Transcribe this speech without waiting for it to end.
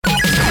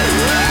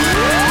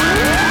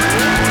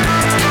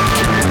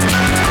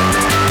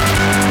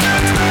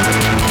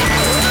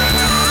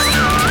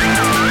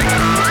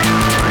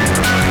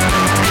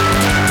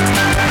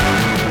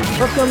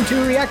Welcome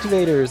to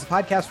Reactivators, a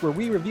podcast where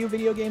we review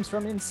video games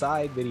from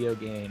inside video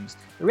games.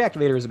 The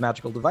Reactivator is a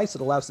magical device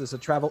that allows us to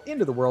travel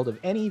into the world of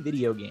any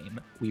video game.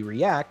 We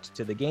react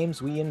to the games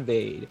we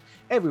invade.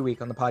 Every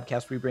week on the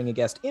podcast, we bring a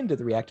guest into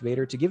the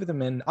Reactivator to give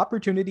them an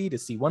opportunity to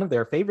see one of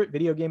their favorite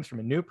video games from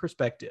a new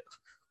perspective.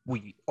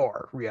 We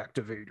are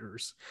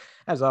Reactivators.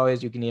 As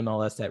always, you can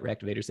email us at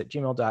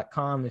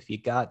reactivators@gmail.com if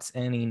you got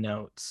any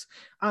notes.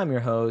 I'm your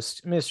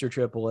host, Mr.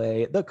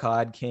 AAA, the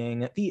COD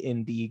King, the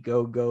Indie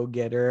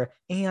Go-Go-Getter,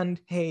 and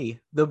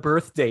hey, the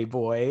birthday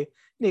boy,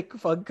 Nick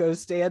Funko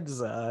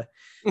Stanza.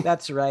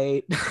 That's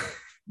right.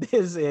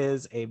 This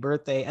is a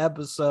birthday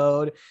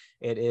episode.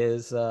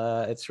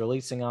 It's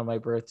releasing on my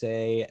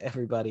birthday.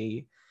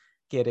 Everybody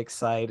get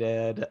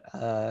excited.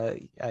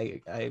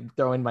 I'm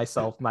throwing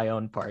myself my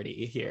own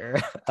party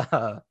here.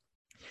 I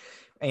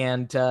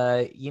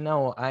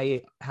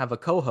have a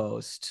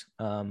co-host.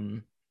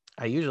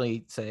 I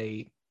usually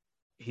say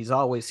he's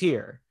always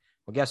here.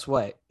 Well, guess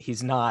what?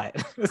 He's not.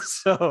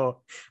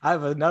 So I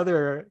have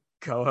another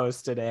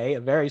co-host today, a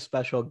very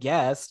special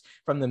guest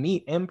from the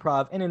Meat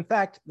Improv. And in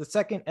fact, the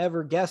second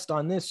ever guest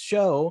on this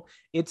show.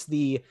 It's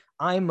the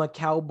I'm a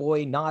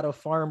cowboy, not a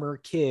farmer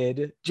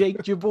kid,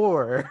 Jake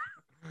Jabor.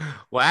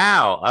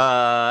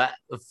 Wow.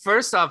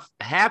 First off,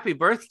 happy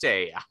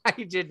birthday. I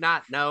did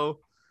not know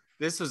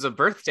this was a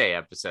birthday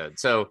episode.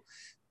 So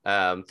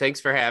thanks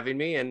for having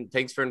me and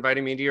thanks for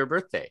inviting me to your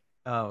birthday.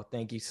 Oh,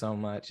 thank you so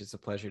much. It's a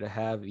pleasure to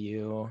have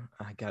you.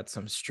 I got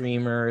some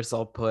streamers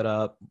I'll put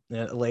up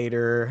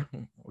later.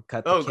 We'll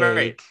cut the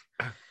cake.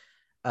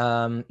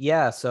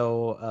 Great.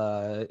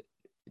 So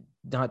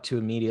not to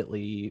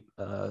immediately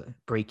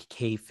break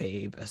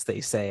kayfabe, as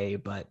they say,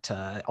 but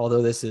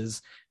although this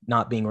is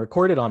not being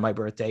recorded on my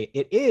birthday,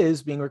 it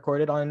is being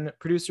recorded on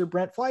producer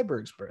Brent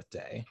Flyberg's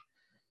birthday.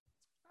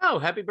 Oh,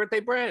 happy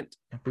birthday, Brent.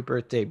 Happy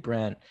birthday,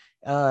 Brent.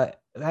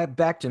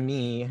 Back to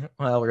me.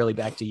 Well, really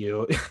back to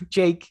you.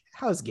 Jake,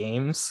 how's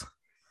games?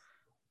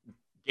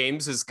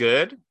 Games is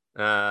good.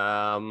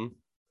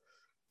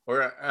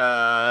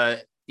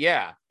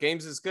 Yeah,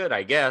 games is good,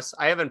 I guess.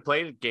 I haven't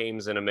played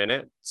games in a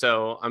minute,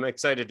 so I'm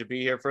excited to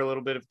be here for a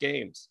little bit of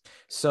games.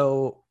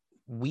 So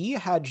we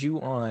had you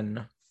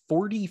on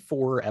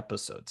 44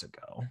 episodes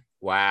ago.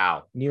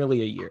 Wow.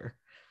 Nearly a year.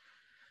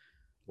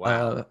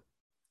 Wow.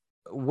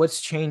 What's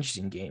changed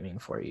in gaming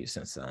for you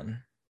since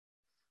then?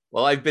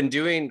 Well, I've been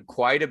doing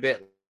quite a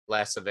bit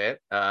less of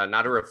it.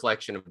 Not a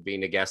reflection of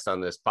being a guest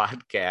on this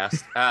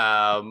podcast,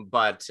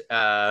 but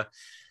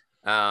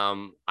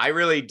I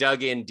really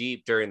dug in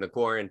deep during the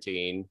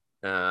quarantine,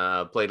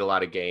 played a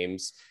lot of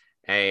games,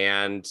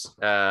 and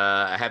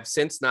have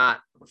since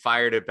not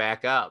fired it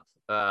back up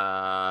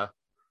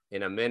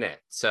in a minute.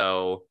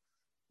 So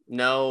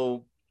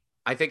no,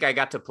 I think I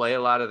got to play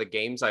a lot of the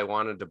games I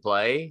wanted to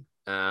play.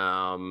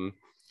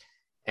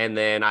 And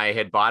then I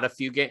had bought a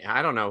few games.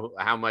 I don't know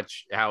how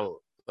much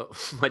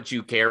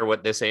you care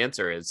what this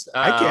answer is.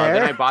 I care.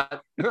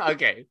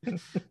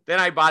 Then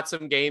I bought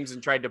some games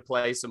and tried to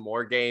play some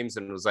more games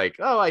and was like,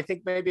 oh, I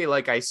think maybe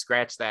like I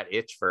scratched that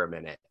itch for a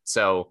minute.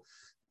 So,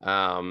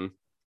 I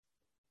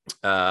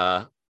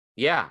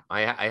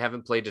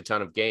haven't played a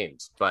ton of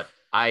games, but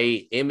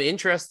I am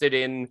interested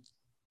in,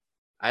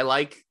 I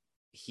like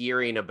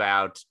hearing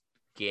about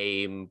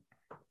game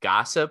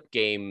gossip,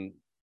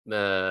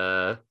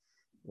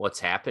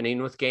 what's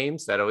happening with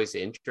games. That always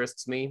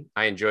interests me.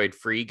 I enjoyed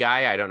Free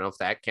Guy. I don't know if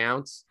that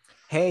counts.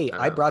 Hey,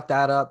 I brought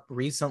that up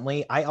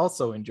recently. I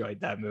also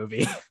enjoyed that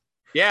movie.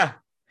 Yeah,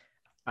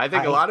 I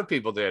think a lot of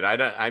people did.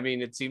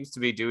 It seems to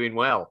be doing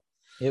well.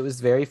 It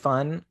was very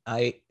fun.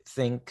 I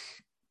think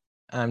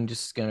I'm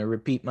just going to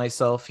repeat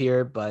myself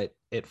here, but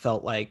it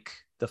felt like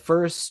the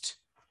first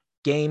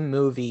game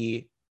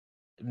movie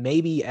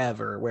maybe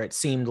ever where it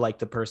seemed like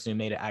the person who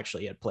made it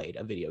actually had played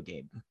a video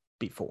game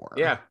before.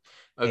 Yeah,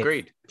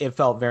 agreed. It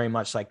felt very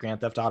much like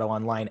Grand Theft Auto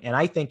Online, and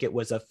I think it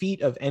was a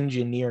feat of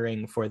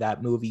engineering for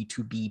that movie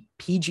to be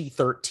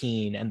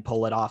PG-13 and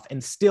pull it off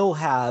and still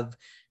have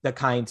the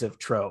kinds of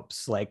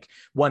tropes, like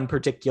one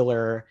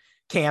particular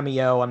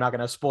cameo, I'm not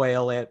going to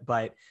spoil it,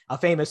 but a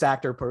famous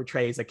actor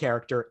portrays a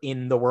character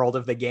in the world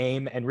of the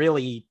game and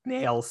really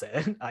nails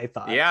it, I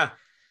thought. Yeah.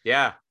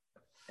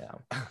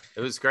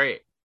 It was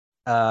great.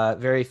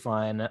 Very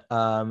fun.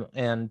 I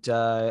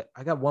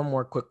got one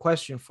more quick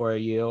question for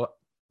you.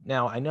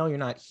 Now, I know you're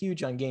not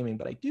huge on gaming,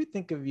 but I do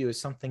think of you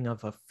as something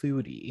of a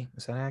foodie.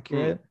 Is that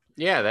accurate?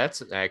 Yeah,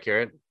 that's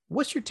accurate.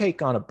 What's your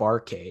take on a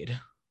barcade?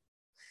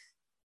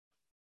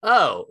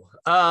 Oh,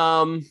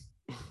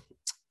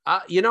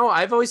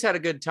 I've always had a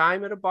good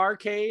time at a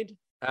barcade,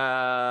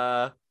 but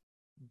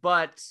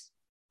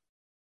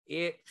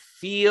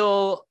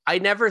I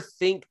never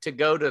think to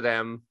go to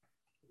them.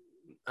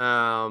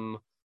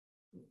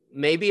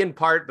 Maybe in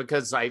part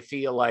because I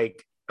feel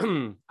like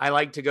I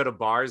like to go to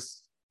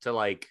bars to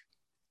like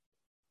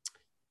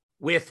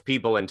with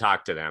people and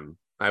talk to them.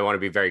 I want to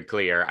be very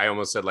clear. I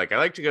almost said like I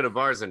like to go to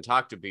bars and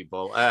talk to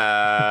people, but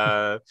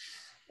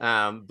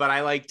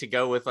I like to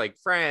go with like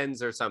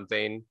friends or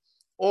something,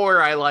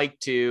 or I like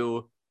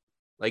to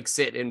like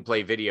sit and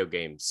play video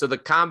games. So the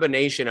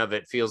combination of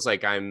it feels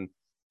like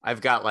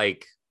I've got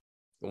like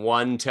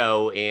one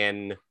toe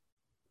in,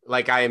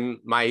 like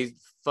my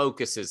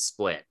focus is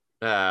split.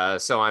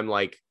 So I'm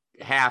like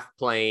half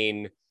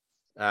playing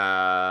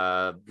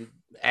X-Men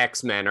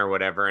or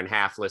whatever and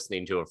half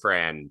listening to a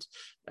friend.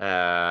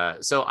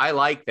 So I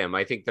like them.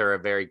 I think they're a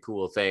very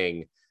cool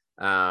thing.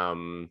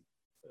 But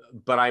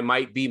I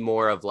might be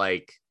more of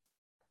like,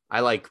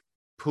 I like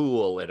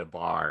pool at a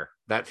bar.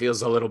 That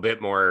feels a little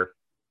bit more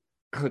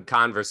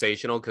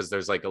conversational because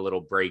there's like a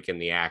little break in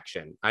the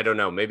action. I don't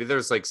know. Maybe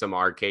there's like some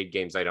arcade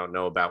games I don't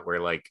know about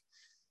where like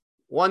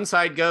one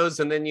side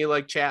goes and then you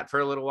like chat for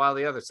a little while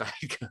the other side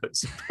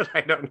goes. But I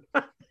don't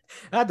know.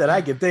 Not that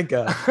I can think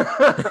of.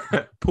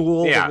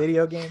 Pool, the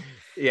video game.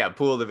 Yeah,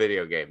 Pool, the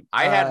video game.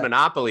 I had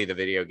Monopoly, the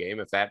video game,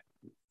 if that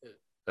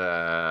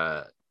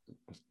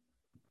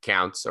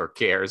counts or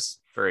cares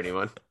for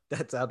anyone.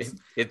 That sounds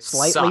it's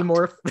slightly sucked.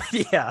 more.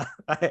 Yeah,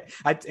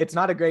 it's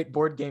not a great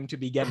board game to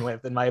begin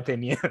with, in my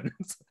opinion.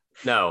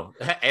 No,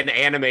 and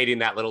animating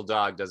that little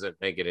dog doesn't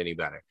make it any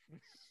better.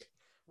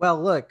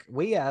 Well, look,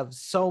 we have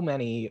so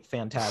many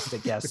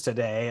fantastic guests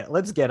today.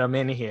 Let's get them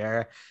in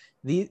here.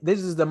 This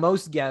is the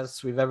most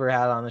guests we've ever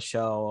had on the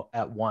show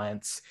at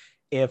once,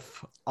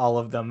 if all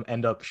of them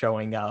end up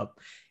showing up.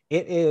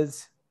 It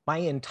is my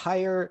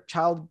entire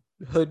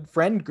childhood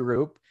friend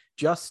group,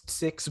 just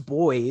 6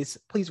 boys.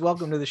 Please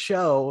welcome to the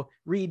show,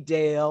 Reed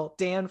Dale,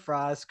 Dan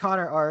Frost,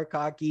 Connor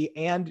Arakaki,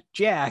 and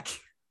Jack.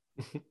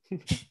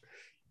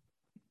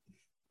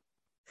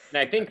 And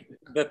I think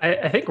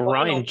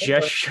Ryan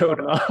just showed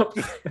up.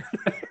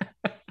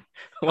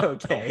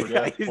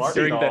 Okay.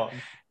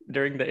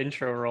 during the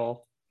intro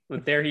roll.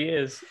 But there he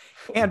is.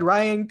 And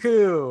Ryan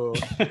Koo.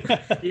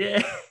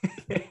 Yeah.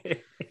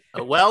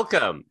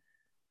 Welcome.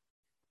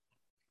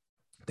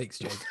 Thanks,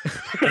 Jake.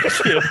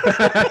 Thank you.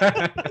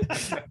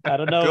 I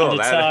don't know when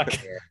to talk.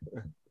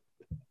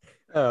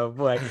 Oh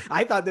boy.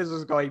 I thought this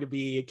was going to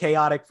be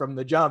chaotic from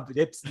the jump.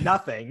 It's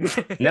nothing.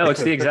 No,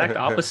 it's the exact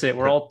opposite.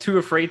 We're all too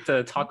afraid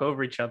to talk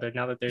over each other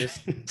now that there's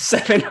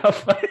 7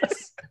 of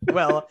us.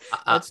 Well,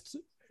 let's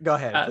go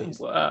ahead,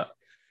 please.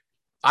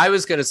 I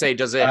was going to say,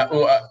 does it...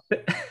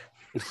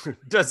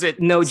 does it...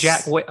 No,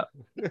 Jack, wait.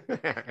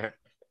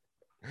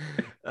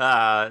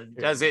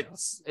 Does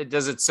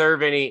it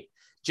serve any...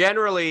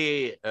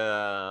 Generally,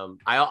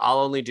 I'll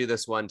only do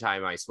this one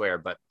time, I swear.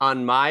 But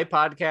on my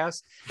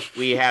podcast,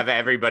 we have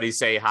everybody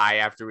say hi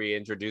after we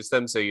introduce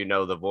them, so you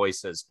know the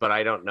voices. But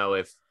I don't know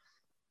if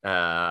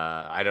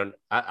I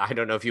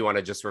don't know if you want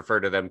to just refer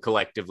to them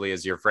collectively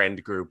as your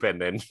friend group, and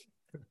then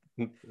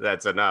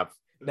that's enough.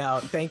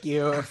 Now, thank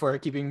you for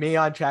keeping me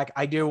on track.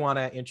 I do want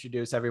to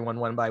introduce everyone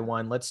one by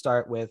one. Let's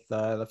start with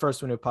the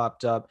first one who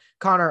popped up,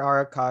 Connor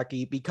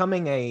Arakaki,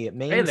 becoming a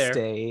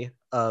mainstay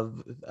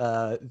of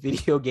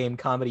video game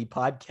comedy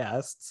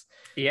podcasts.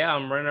 Yeah,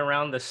 I'm running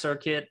around the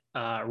circuit,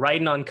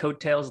 riding on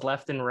coattails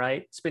left and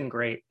right. It's been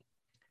great.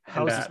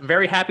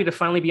 Very happy to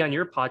finally be on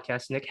your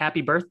podcast, Nick.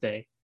 Happy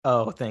birthday.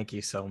 Oh, thank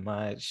you so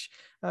much.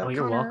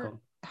 You're welcome.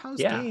 How's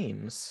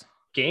games?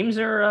 Games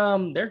are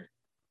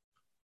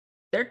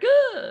they're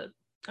good.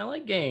 I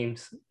like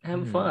games.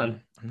 Having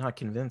fun. I'm not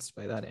convinced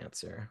by that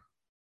answer.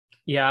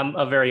 Yeah, I'm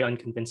a very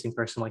unconvincing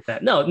person like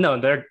that. No,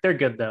 they're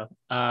good though.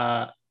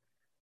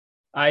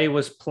 I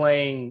was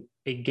playing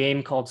a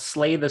game called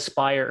Slay the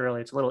Spire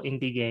earlier. It's a little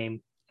indie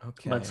game.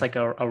 Okay. But it's like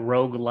a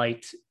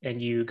roguelite,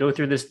 and you go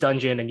through this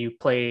dungeon and you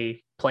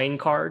play playing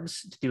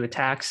cards to do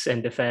attacks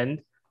and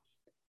defend.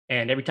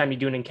 And every time you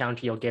do an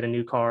encounter, you'll get a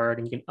new card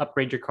and you can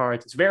upgrade your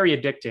cards. It's very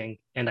addicting.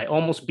 And I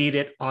almost beat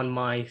it on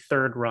my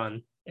 3rd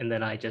run. And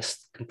then I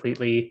just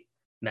completely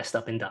messed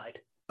up and died.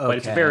 Okay. But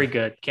it's very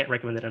good. Can't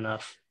recommend it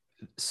enough.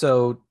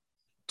 So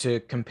to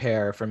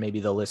compare for maybe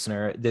the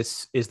listener,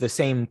 this is the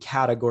same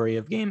category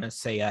of game as,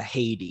 say, a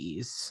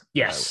Hades.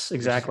 Yes,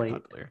 exactly.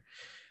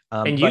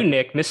 And you,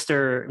 Nick,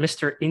 Mr.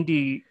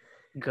 Indie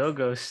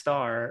Go-Go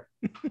Star.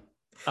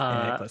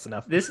 Close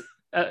enough. This.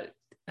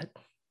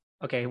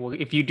 Okay, well,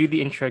 if you do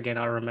the intro again,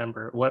 I'll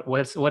remember.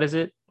 What is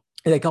it?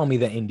 They call me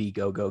the Indie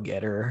Go-Go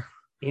Getter.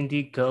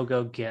 Indie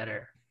Go-Go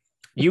Getter.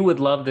 You would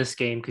love this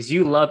game because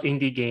you love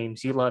indie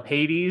games. You love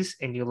Hades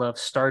and you love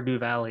Stardew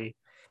Valley.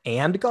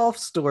 And Golf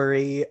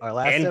Story. Our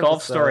last episode.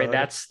 Golf Story.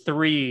 That's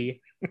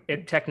 3.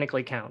 It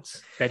technically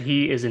counts that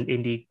he is an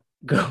indie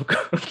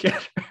go-go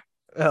getter.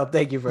 Well,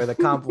 thank you for the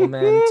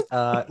compliment.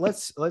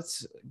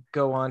 Let's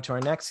go on to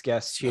our next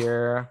guest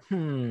here.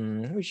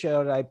 Who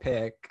should I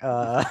pick?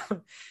 How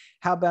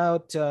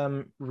about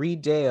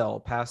Reed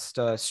Dale, past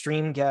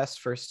stream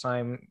guest, first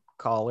time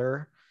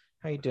caller?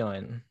 How you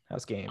doing?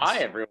 How's games? Hi,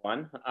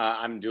 everyone.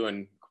 I'm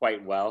doing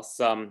quite well.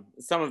 Some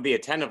of the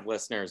attentive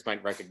listeners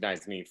might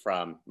recognize me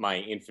from my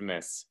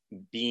infamous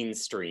Bean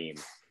stream,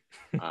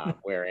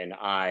 wherein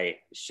I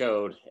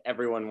showed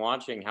everyone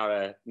watching how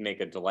to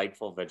make a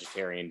delightful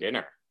vegetarian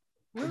dinner.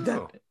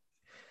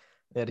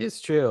 That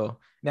is true.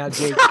 Now,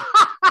 Jake,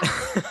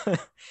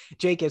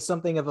 Jake is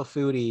something of a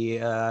foodie.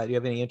 Do you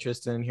have any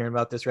interest in hearing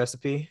about this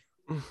recipe?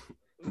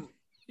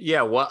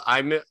 Yeah, well,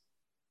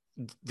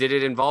 Did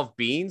it involve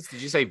beans?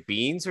 Did you say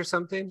beans or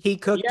something? He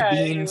cooked Yeah,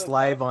 beans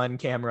live on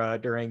camera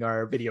during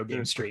our video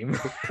game stream.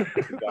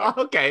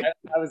 Okay.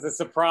 I was a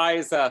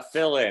surprise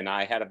fill-in.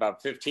 I had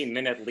about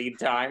 15-minute lead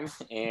time,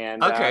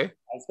 and Okay.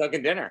 I was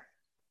cooking dinner.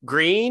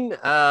 Green,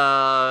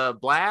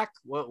 black.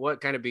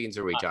 What kind of beans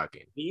are we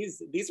talking?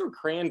 These were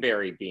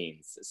cranberry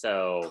beans.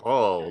 So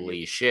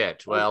Holy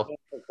shit! Well,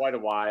 for quite a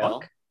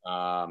while.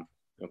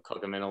 You'll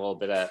cook them in a little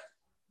bit of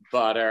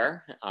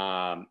butter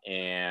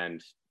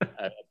and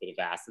a bit of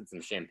acid, some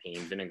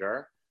champagne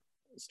vinegar.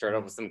 Stir it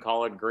up with some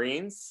collard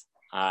greens.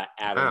 Add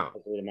a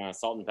good amount of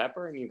salt and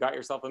pepper, and you got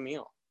yourself a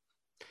meal.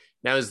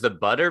 now is the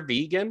butter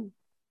vegan?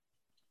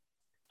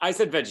 I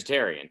said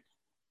vegetarian.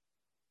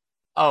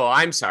 Oh,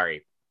 I'm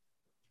sorry.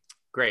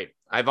 Great.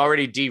 I've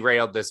already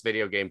derailed this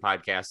video game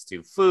podcast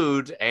to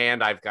food,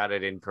 and I've got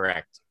it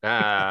incorrect.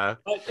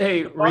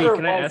 Hey, Reed,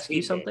 can I ask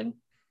you something?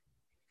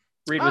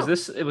 Reed, was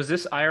this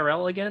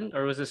IRL again,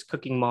 or was this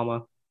Cooking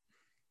Mama?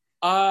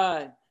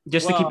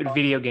 Just to keep it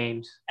video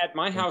games. At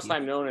my house,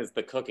 I'm known as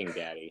the cooking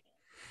daddy.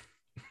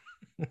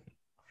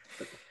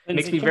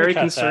 Makes me very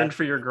concerned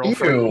for your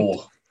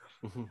girlfriend.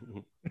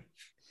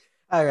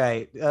 All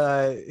right.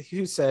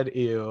 Who said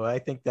ew? I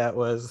think that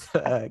was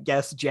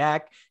guest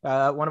Jack,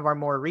 one of our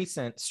more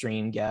recent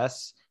stream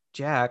guests.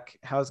 Jack,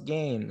 how's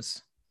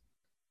games?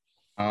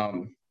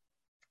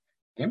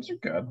 Games are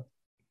good.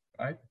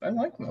 I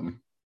like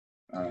them.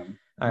 All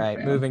right,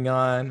 moving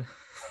on.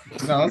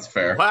 No, that's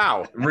fair.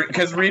 Wow.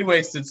 Because Reed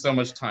wasted so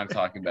much time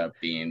talking about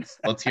beans.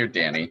 Let's hear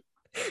Danny.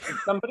 Did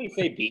somebody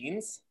say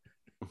beans?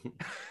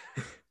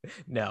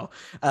 No.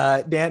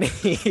 Danny.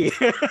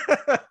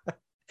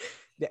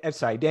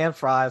 Sorry, Dan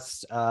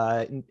Frost,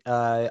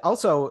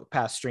 also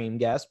past stream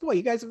guest. Boy,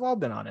 you guys have all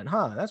been on it,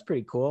 huh? That's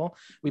pretty cool.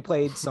 We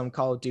played some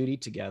Call of Duty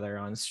together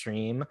on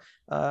stream.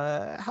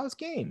 How's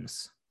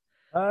games?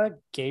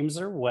 Games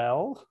are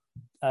well.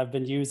 I've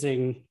been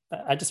using.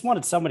 I just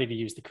wanted somebody to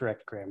use the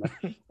correct grammar.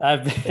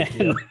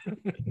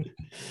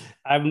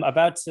 I'm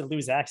about to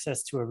lose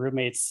access to a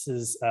roommate's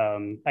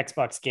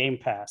Xbox Game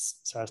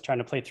Pass, so I was trying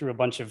to play through a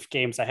bunch of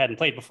games I hadn't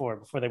played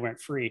before they weren't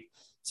free.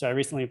 So I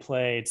recently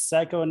played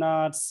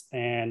Psychonauts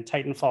and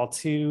Titanfall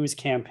 2's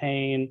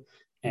campaign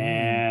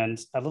and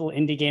a little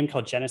indie game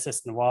called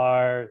Genesis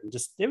Noir.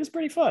 It was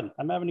pretty fun.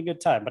 I'm having a good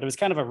time, but it was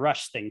kind of a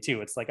rush thing too.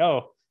 It's like,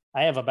 oh,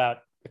 I have about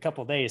a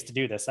couple days to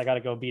do this. I got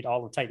to go beat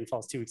all of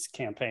Titanfall 2's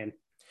campaign.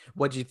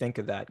 What'd you think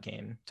of that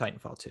game,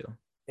 Titanfall 2?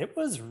 It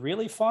was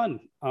really fun.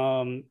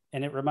 And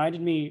it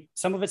reminded me,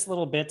 some of its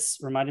little bits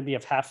reminded me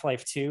of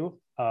Half-Life 2,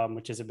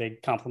 which is a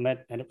big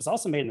compliment. And it was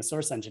also made in the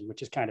Source Engine,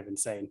 which is kind of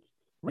insane.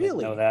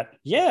 Really? I know that.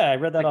 Yeah, I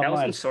read that online. That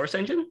was in Source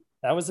Engine?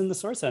 That was in the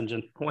Source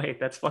Engine.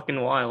 Wait, that's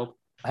fucking wild.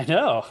 I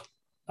know.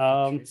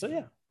 So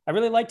yeah, I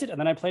really liked it. And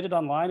then I played it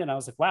online and I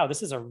was like, wow,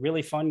 this is a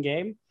really fun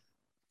game,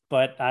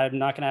 but I'm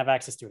not going to have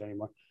access to it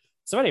anymore.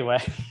 So anyway,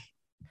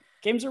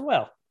 games are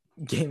well.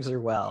 Games are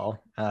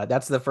well.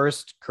 That's the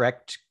first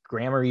correct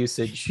grammar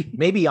usage,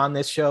 maybe on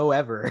this show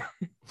ever,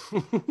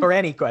 for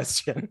any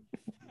question.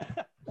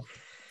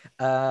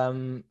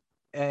 And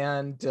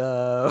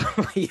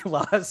we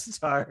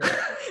lost our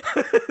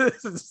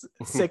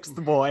sixth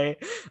boy.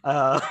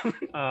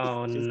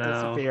 Oh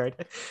no!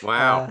 Disappeared.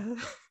 Wow.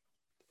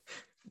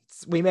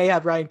 We may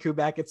have Ryan Koo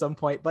back at some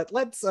point, but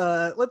let's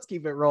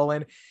keep it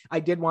rolling. I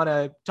did want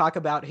to talk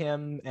about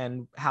him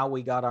and how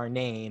we got our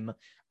name.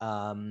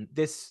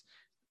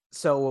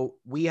 So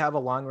we have a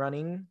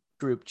long-running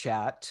group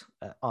chat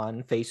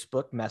on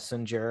Facebook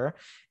Messenger,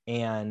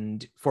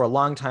 and for a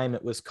long time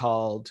it was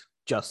called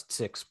Just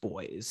Six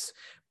Boys.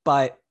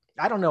 But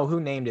I don't know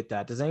who named it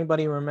that. Does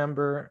anybody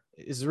remember?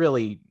 It's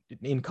really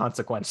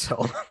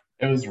inconsequential.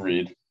 It was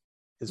Reed.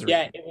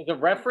 Yeah, it was a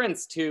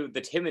reference to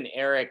the Tim and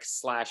Eric /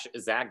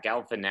 Zach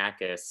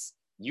Galifianakis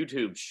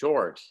YouTube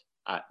short,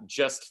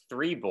 Just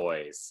Three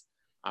Boys,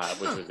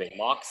 which was a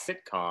mock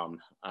sitcom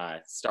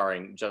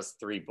starring just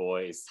three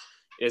boys.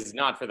 It is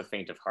not for the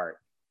faint of heart.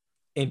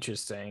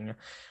 Interesting.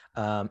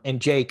 And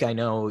Jake, I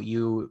know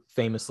you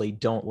famously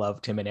don't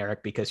love Tim and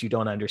Eric because you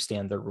don't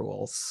understand the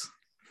rules.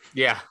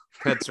 Yeah,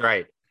 that's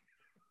right.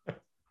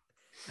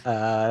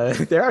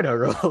 There are no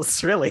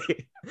rules, really.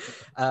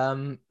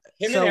 Tim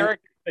and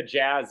Eric is the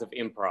jazz of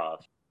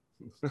improv.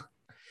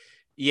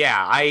 Yeah,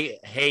 I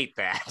hate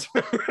that.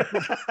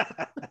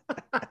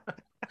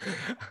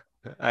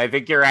 I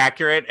think you're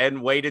accurate,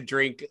 and way to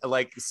drink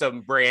like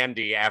some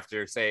brandy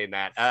after saying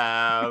that.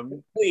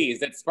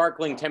 Please, it's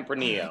sparkling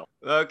Tempranillo.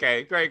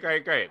 Okay, great.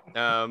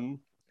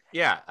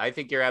 Yeah, I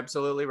think you're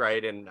absolutely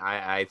right, and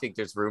I think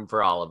there's room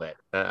for all of it.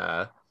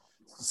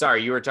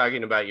 Sorry, you were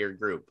talking about your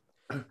group.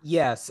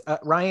 Yes.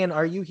 Ryan,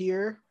 are you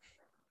here?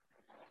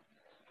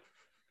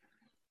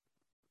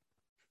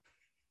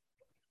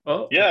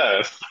 Oh,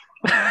 yes.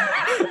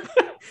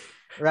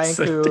 Ryan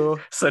Koo.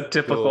 So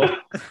typical.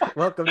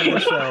 Welcome to the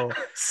show.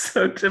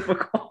 So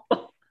typical.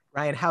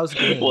 Ryan, how's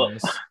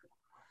games?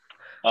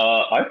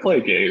 I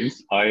play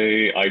games.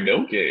 I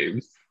know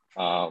games.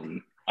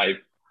 I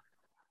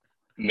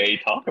may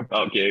talk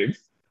about games.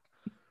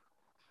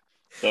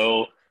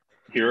 So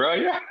here I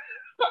am.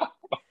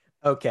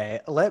 Okay,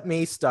 let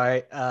me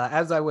start.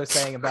 As I was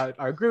saying about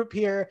our group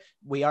here,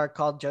 we are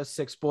called Just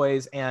Six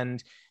Boys.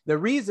 And the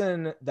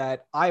reason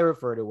that I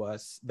refer to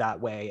us that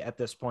way at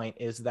this point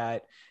is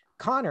that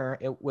Connor,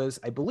 it was,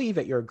 I believe,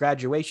 at your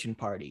graduation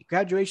party,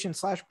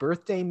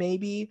 graduation/birthday,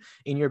 maybe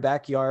in your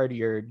backyard.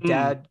 Your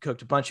dad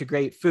cooked a bunch of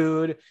great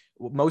food.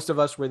 Most of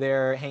us were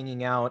there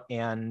hanging out.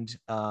 And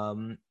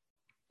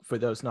for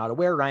those not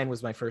aware, Ryan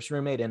was my first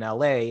roommate in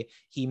LA.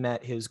 He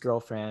met his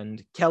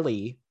girlfriend,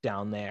 Kelly,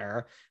 down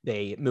there.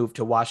 They moved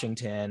to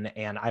Washington.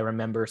 And I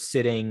remember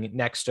sitting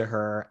next to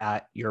her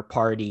at your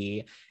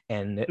party.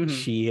 And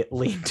she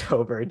leaned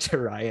over to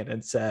Ryan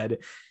and said,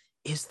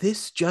 "Is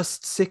this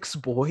just six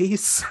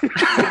boys?"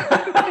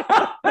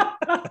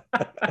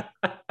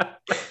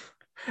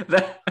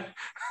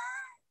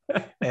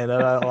 And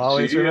I'll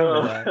always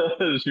remember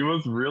that. She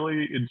was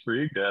really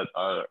intrigued at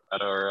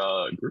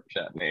our group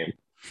chat name.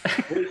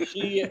 Was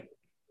she,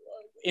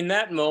 in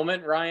that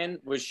moment, Ryan,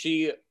 was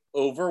she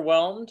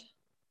overwhelmed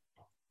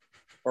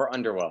or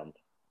underwhelmed?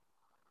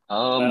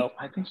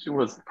 I think she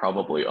was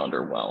probably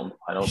underwhelmed.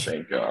 I don't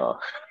think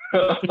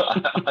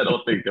I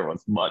don't think there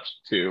was much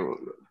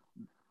to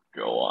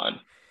go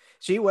on.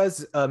 She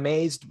was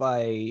amazed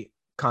by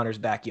Connor's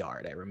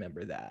backyard. I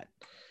remember that.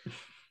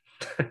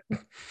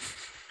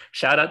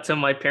 Shout out to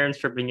my parents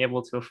for being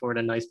able to afford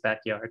a nice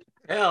backyard.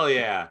 Hell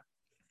yeah.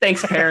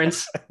 Thanks,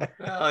 parents.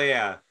 Hell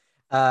yeah.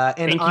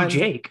 And Thank you,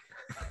 Jake.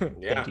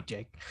 Yeah. Thank you,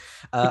 Jake.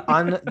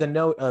 On the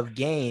note of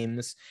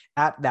games,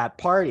 at that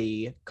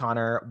party,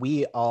 Connor,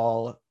 we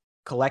all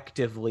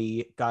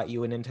collectively got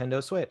you a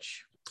Nintendo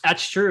Switch.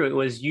 That's true. It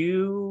was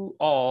you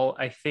all,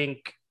 I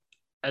think,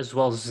 as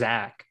well as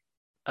Zach.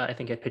 I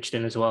think I pitched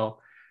in as well.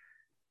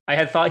 I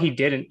had thought he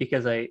didn't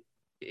because at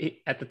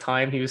the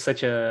time, he was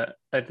such a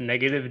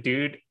negative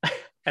dude.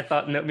 I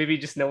thought maybe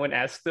just no one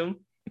asked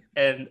him.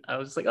 And I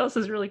was like, oh, this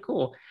is really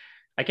cool.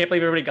 I can't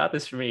believe everybody got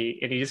this for me.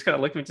 And he just kind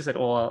of looked at me and just said,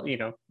 well,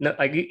 no,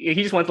 like he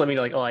just wanted to let me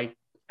know, like, oh, I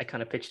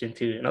kind of pitched in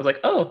too. And I was like,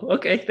 oh,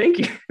 okay, thank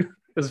you. It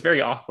was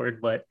very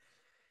awkward, but.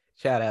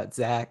 Shout out,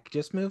 Zach.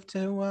 Just moved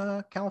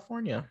to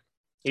California.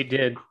 He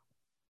did.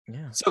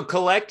 Yeah. So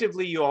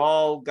collectively, you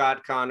all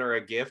got Connor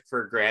a gift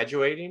for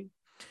graduating?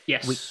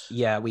 Yes.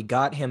 We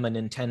got him a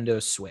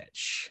Nintendo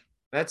Switch.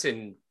 That's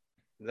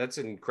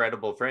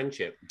incredible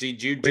friendship.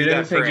 Did you We do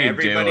didn't that for think you'd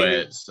everybody? do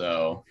it,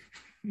 so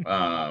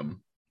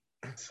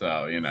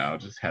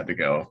just had to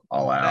go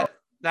all out.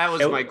 That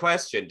was my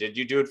question. Did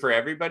you do it for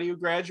everybody who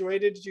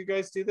graduated? Did you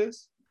guys do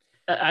this?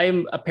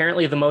 I'm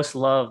apparently the most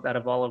loved out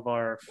of all of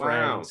our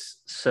friends.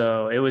 Wow.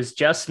 So it was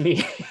just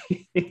me.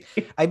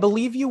 I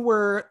believe you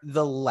were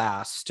the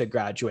last to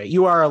graduate.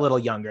 You are a little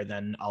younger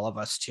than all of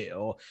us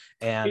too.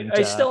 And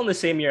I still in the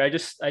same year. I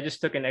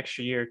just took an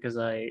extra year because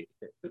I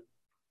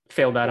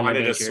failed out of my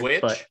major. Wanted a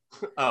Switch? But...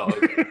 Oh,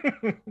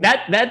 okay.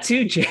 that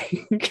too,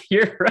 Jake.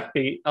 You're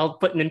right. I'll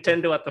put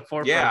Nintendo at the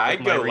forefront. Yeah,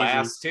 I'd go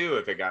last too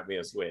if it got me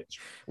a Switch.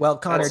 Well,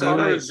 Connor,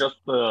 he's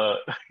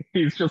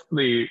just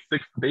the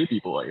sixth baby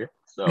boy.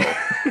 So,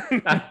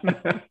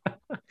 Connor,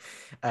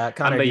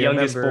 I'm the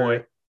youngest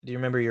boy. Do you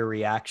remember your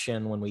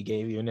reaction when we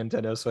gave you a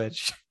Nintendo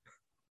Switch?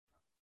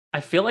 I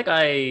feel like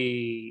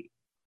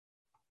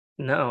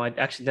no, I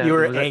actually didn't. You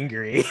were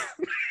angry.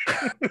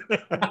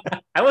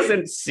 I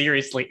wasn't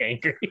seriously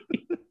angry.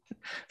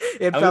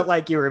 It felt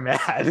like you were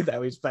mad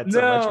that we spent so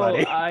much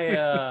money.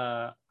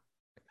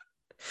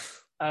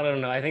 I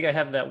don't know. I think I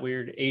have that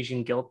weird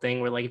Asian guilt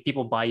thing where, like, if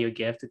people buy you a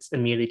gift, it's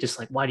immediately just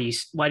like, why do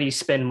you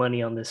spend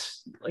money on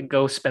this? Like,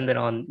 go spend it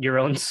on your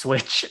own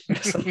Switch or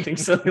something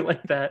silly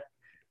like that.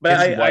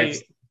 But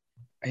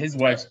his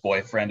wife's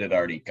boyfriend had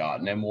already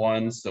gotten him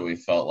one, so we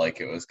felt like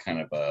it was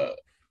kind of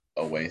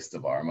a waste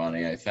of our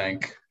money, I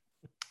think.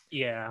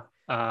 Yeah.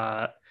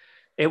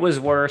 It was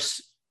worse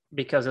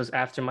because it was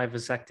after my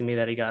vasectomy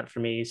that he got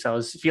for me. So I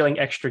was feeling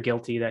extra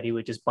guilty that he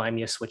would just buy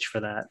me a Switch for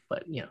that.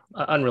 But,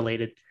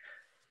 unrelated.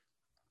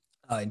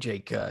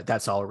 Jake,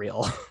 that's all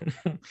real.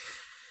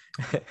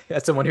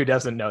 That's someone who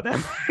doesn't know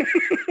them.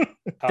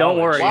 Don't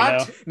worry.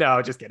 What?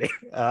 No, just kidding.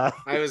 I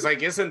was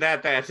like, isn't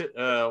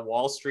that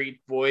Wall Street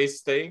Boys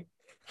thing?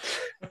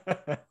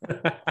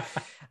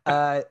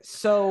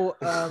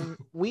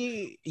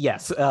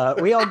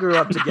 We all grew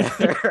up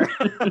together.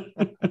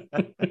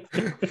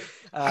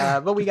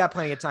 But we got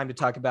plenty of time to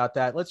talk about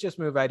that. Let's just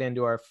move right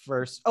into our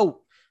first.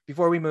 Oh,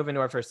 before we move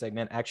into our first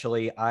segment,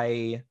 actually,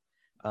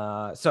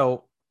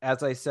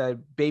 as I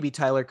said, baby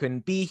Tyler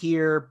couldn't be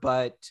here,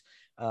 but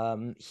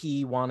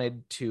he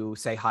wanted to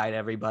say hi to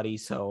everybody,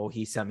 so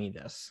he sent me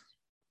this.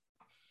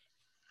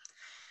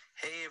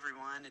 Hey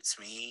everyone, it's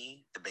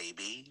me, the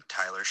baby,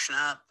 Tyler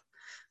Schnupp.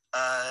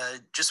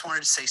 Just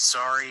wanted to say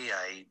sorry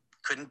I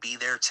couldn't be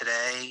there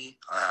today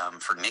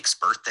for Nick's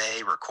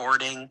birthday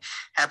recording.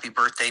 Happy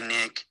birthday,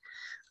 Nick.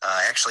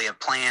 I actually have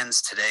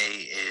plans.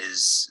 Today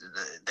is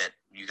that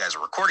you guys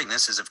are recording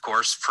this is, of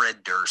course,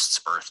 Fred Durst's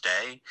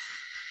birthday.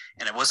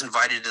 And I was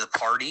invited to the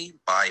party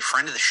by a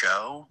friend of the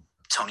show,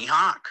 Tony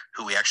Hawk,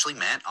 who we actually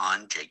met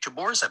on Jake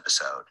Jabor's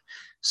episode.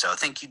 So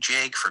thank you,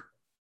 Jake, for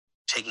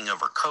taking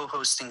over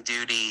co-hosting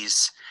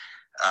duties.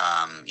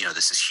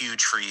 This is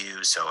huge for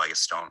you, so I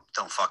guess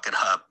don't fuck it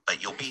up. But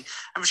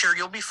I'm sure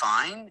you'll be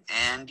fine.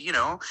 And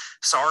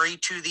sorry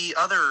to the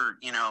other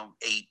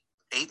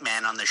eight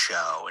men on the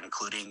show,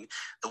 including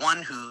the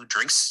one who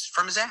drinks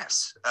from his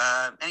ass.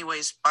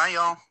 Anyways, bye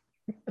y'all.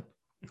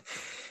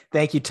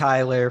 Thank you,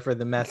 Tyler, for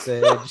the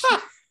message.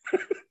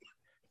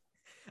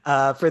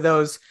 For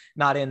those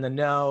not in the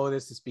know,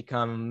 this has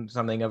become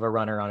something of a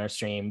runner on our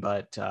stream,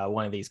 but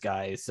one of these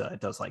guys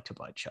does like to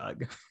butt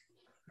chug.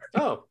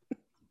 Oh.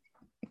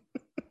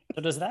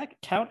 So does that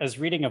count as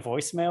reading a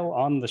voicemail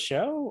on the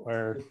show,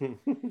 or?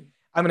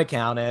 I'm gonna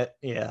count it.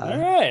 Yeah. All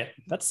right,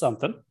 that's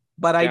something.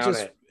 But I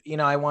just,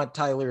 I want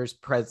Tyler's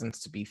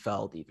presence to be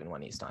felt even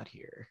when he's not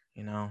here.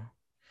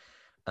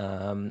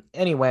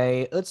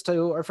 Anyway, let's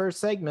do our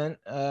first segment.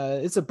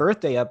 It's a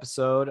birthday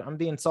episode. I'm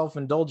being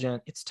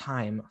self-indulgent. It's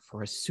time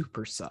for a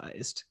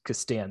supersized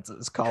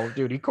Costanza's Call of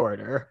Duty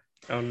Corner.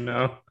 Oh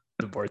no.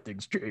 The more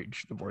things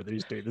change, the more they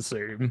stay the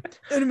same.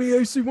 Enemy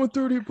AC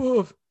 130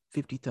 above.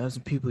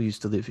 50,000 people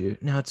used to live here.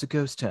 Now it's a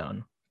ghost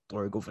town.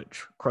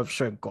 Blagojevich,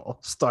 Kravchenko,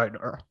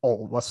 Steiner,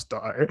 all must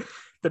die.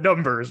 The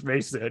numbers,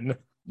 Mason.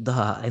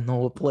 I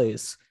know a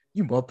place.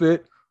 You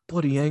muppet.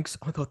 Bloody Yanks,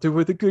 I thought they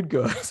were the good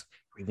guys.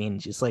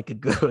 Revenge is like a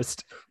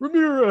ghost.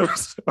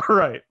 Ramirez. All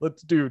right,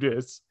 let's do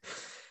this.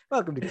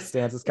 Welcome to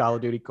Costanza's Call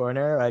of Duty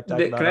Corner.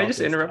 Can I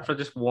just interrupt for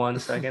just 1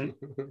 second?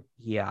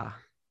 Yeah.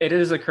 It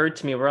has occurred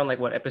to me, we're on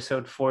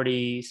episode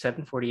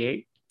 47,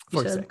 48?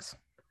 46.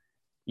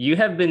 You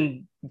have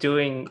been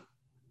doing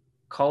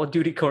Call of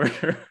Duty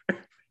Corner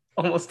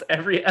almost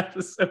every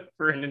episode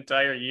for an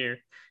entire year.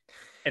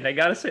 And I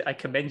gotta say, I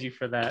commend you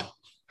for that.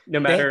 No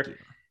matter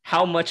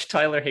how much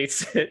Tyler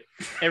hates it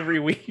every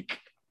week.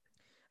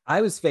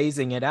 I was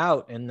phasing it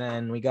out, and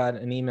then we got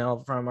an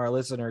email from our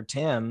listener,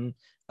 Tim,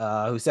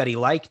 who said he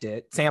liked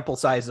it. Sample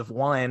size of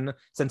 1,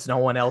 since no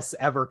one else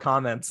ever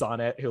comments on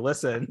it who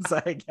listens.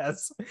 I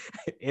guess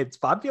it's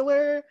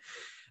popular.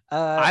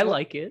 I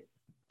like it.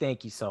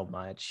 Thank you so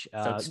much.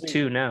 So it's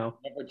 2 now.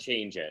 Never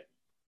change it.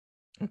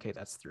 Okay,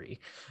 that's 3.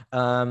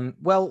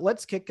 Well,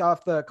 let's kick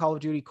off the Call of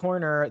Duty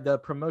Corner. The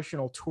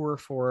promotional tour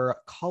for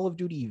Call of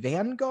Duty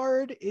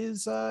Vanguard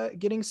is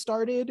getting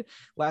started.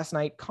 Last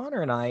night,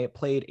 Connor and I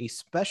played a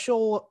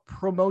special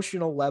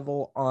promotional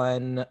level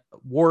on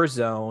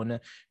Warzone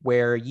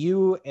where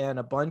you and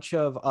a bunch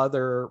of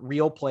other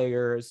real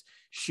players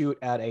shoot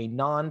at a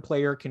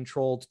non-player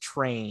controlled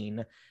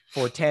train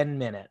for 10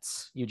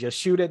 minutes. You just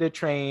shoot at a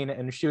train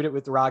and shoot it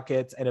with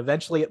rockets, and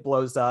eventually it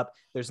blows up.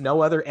 There's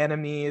no other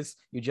enemies.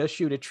 You just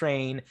shoot a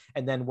train,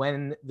 and then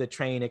when the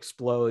train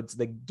explodes,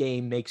 the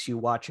game makes you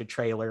watch a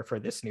trailer for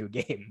this new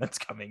game that's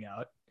coming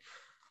out.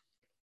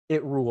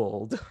 It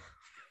ruled.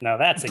 Now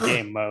that's a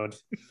game mode.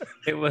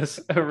 It was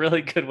a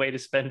really good way to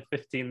spend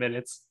 15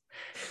 minutes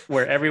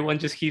where everyone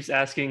just keeps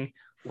asking,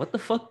 what the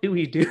fuck do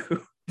we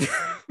do?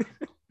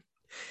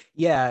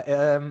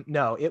 Yeah,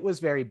 no, it was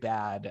very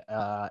bad.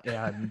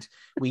 And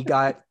we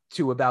got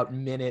to about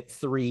minute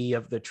 3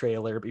 of the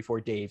trailer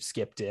before Dave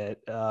skipped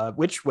it,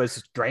 which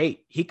was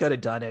great. He could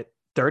have done it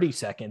 30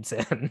 seconds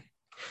in.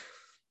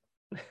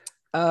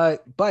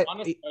 But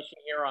honest question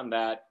here on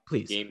that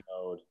please. Game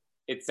mode.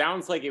 It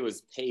sounds like it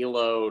was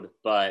payload,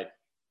 but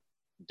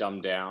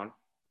dumbed down.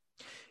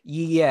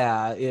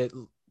 Yeah, it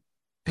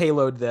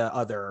payload the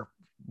other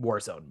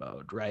Warzone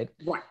mode, right?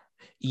 Right.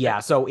 Yeah,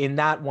 so in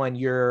that one,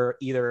 you're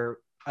either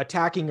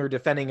attacking or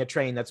defending a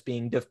train that's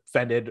being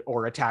defended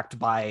or attacked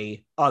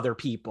by other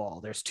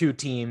people. There's 2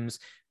 teams,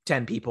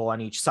 10 people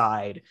on each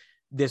side.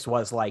 This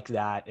was like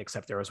that,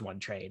 except there was one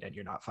train and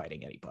you're not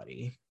fighting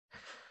anybody.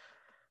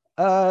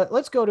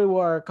 Let's go to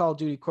our Call of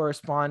Duty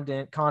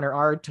correspondent, Connor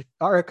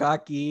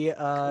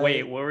Arakaki.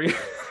 Wait, what were you?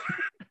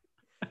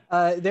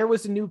 There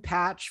was a new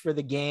patch for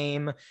the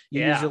game.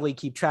 You usually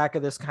keep track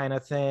of this kind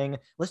of thing.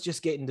 Let's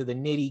just get into the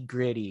nitty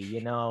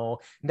gritty,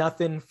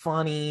 nothing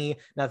funny,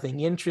 nothing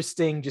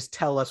interesting. Just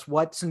tell us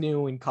what's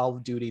new in Call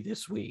of Duty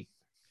this week.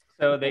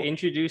 So they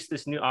introduced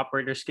this new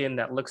operator skin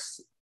that looks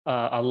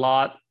a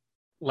lot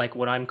like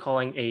what I'm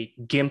calling a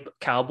gimp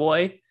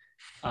cowboy.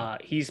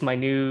 He's my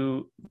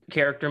new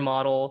character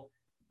model.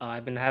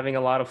 I've been having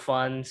a lot of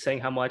fun saying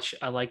how much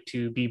I like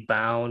to be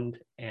bound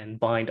and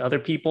bind other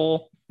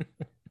people.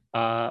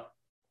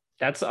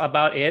 That's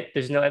about it.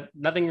 There's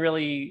nothing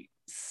really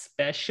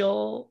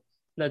special.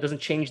 That doesn't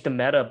change the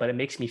meta, but it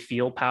makes me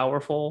feel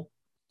powerful.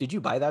 Did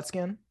you buy that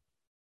skin?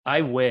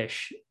 I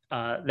wish.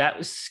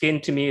 That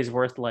skin to me is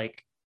worth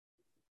like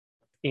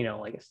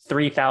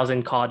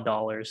 3,000 COD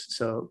dollars,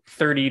 so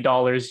 $30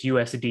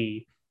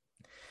 USD.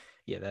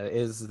 Yeah, that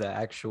is the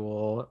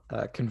actual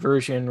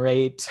conversion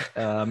rate.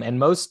 And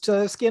most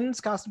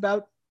skins cost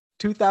about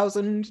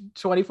 2,000,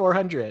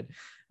 2,400.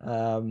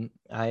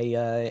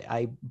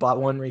 I bought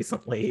one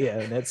recently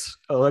and it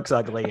looks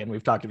ugly, and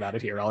we've talked about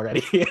it here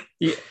already.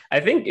 Yeah, I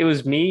think it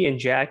was me and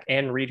Jack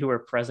and Reed who were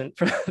present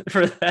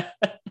for that.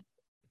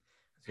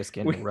 Just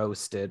getting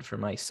roasted for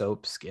my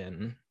soap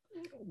skin.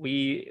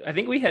 I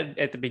think we had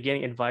at the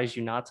beginning advised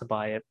you not to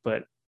buy it,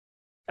 but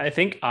I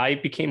think I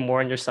became more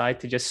on your side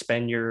to just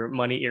spend your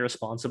money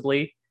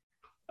irresponsibly.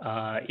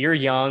 You're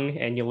young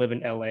and you live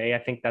in LA.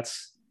 I think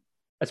that's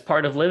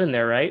part of living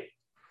there, right?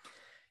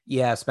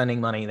 Yeah,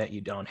 spending money that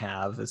you don't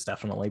have is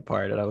definitely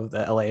part of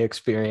the LA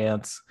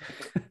experience.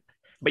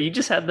 But you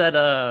just had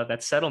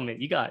that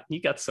settlement. You got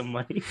some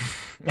money.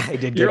 I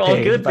did You're get all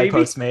paid good, by baby.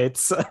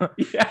 Postmates.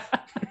 Yeah.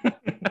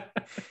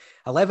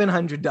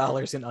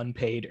 $1,100 in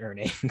unpaid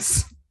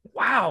earnings.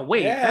 Wow.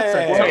 Wait, Yay. that's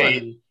a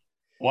ton.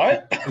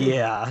 What?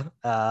 Yeah,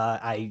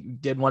 I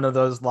did one of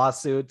those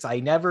lawsuits. I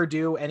never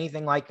do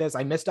anything like this.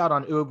 I missed out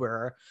on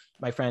Uber.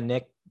 My friend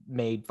Nick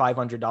made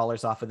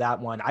 $500 off of that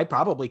one. I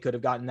probably could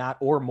have gotten that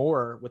or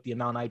more with the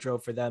amount I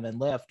drove for them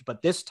and Lyft.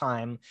 But this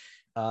time,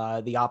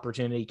 the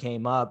opportunity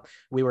came up.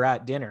 We were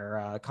at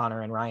dinner,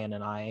 Connor and Ryan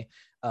and I,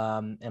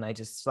 and I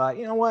just thought,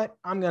 you know what,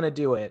 I'm going to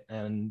do it.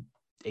 And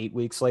 8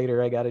 weeks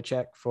later, I got a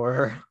check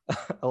for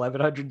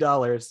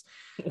 $1,100.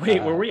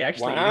 Wait, were we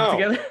actually wow.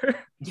 eating together?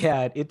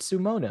 Yeah, at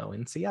Itsumono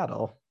in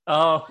Seattle.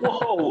 Oh,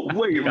 Whoa,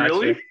 wait, Gotcha.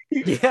 really?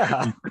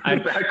 Yeah.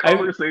 That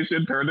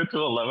conversation turned into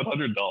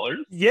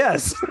 $1,100?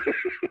 Yes.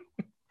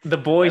 the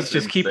boys That's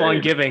just keep on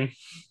insane. giving.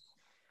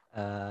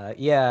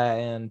 Yeah,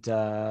 and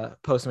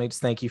Postmates,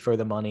 thank you for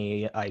the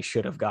money I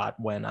should have got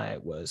when I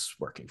was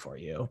working for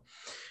you.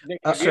 Nick,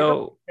 have you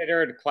ever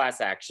considered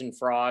class action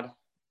fraud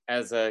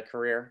as a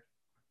career?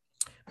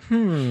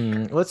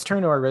 Let's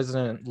turn to our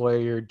resident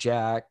lawyer,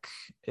 Jack.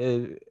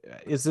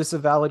 Is this a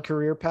valid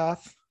career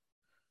path?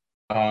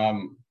 I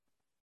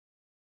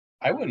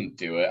wouldn't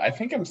do it. I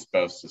think I'm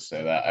supposed to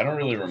say that. I don't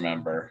really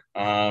remember.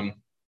 I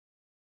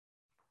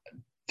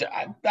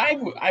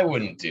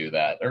wouldn't do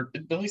that, or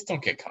at least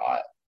don't get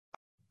caught.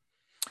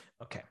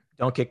 Okay,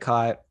 don't get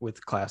caught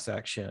with class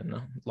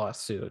action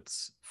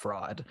lawsuits,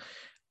 fraud.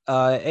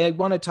 I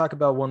want to talk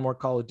about one more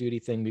Call of Duty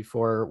thing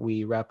before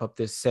we wrap up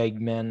this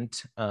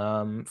segment.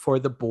 For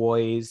the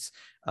boys,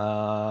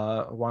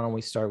 why don't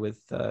we start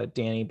with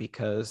Danny,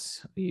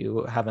 because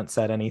you haven't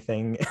said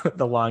anything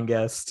the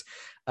longest.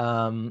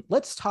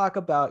 Let's talk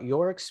about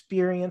your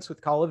experience with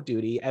Call of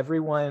Duty.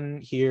 Everyone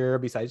here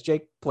besides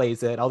Jake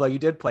plays it, although you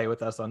did play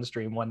with us on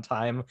stream one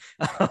time.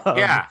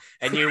 Yeah,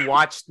 and you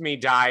watched me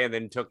die and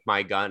then took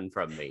my gun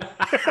from me.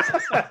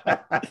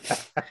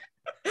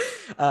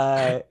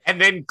 And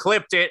then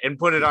clipped it and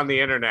put it on the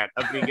internet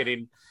of me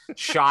getting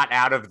shot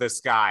out of the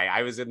sky.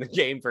 I was in the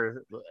game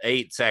for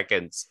 8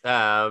 seconds.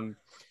 But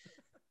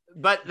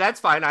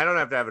that's fine. I don't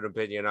have to have an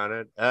opinion on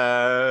it.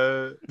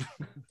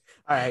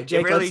 All right,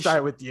 Jake, really let's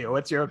start with you.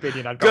 What's your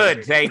opinion on Call of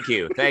Good.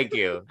 Duty? Thank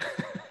you.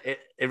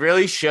 It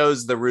really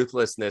shows the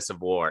ruthlessness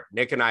of war.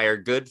 Nick and I are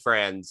good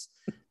friends,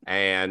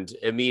 and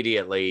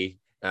immediately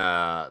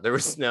there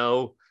was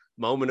no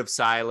moment of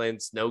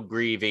silence, no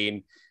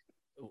grieving.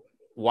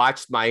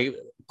 Watched my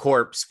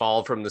corpse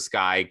fall from the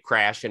sky,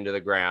 crash into the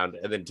ground,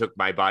 and then took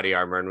my body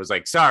armor and was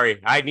like,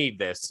 sorry, I need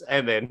this.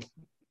 And then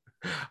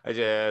I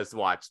just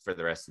watched for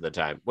the rest of the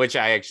time, which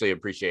I actually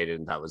appreciated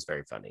and thought was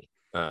very funny.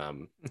 That's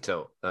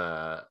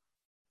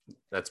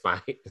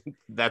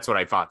what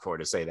I fought for,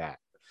 to say that.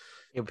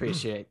 I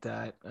appreciate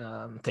that.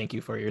 Thank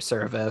you for your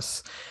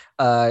service.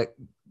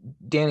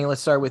 Danny,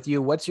 let's start with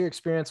you. What's your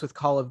experience with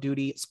Call of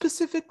Duty,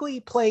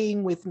 specifically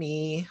playing with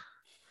me?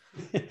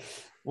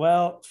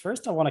 Well,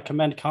 first I want to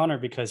commend Connor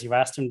because you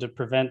asked him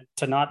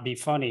to not be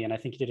funny, and I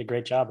think he did a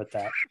great job at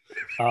that.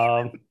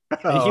 And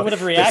he would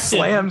have reacted. The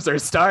slams are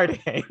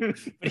starting.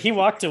 But he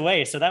walked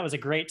away, so that was a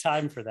great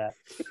time for that.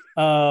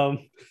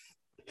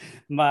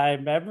 My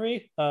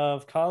memory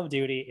of Call of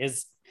Duty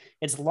is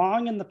it's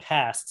long in the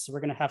past, so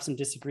we're going to have some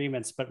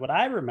disagreements. But what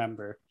I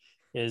remember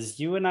is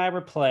you and I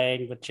were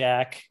playing with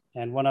Jack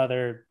and one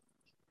other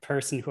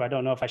person who I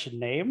don't know if I should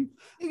name.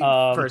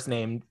 First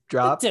name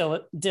drop.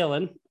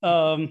 Dylan.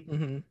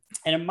 And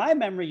in my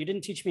memory, you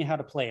didn't teach me how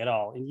to play at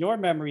all. In your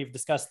memory, you've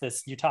discussed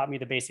this. You taught me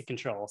the basic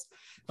controls.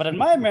 But in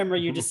my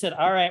memory, you just said,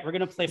 all right, we're going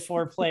to play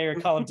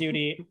 4-player Call of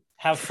Duty.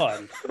 Have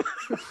fun.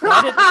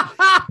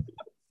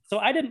 So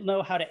I didn't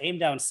know how to aim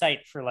down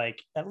sight for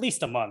like at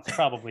least a month,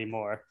 probably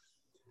more.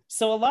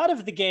 So a lot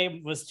of the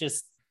game was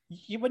just,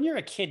 when you're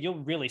a kid,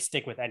 you'll really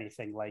stick with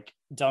anything like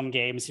dumb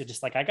games. You're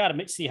just like, I got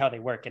to see how they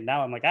work. And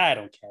now I'm like, I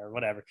don't care,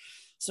 whatever.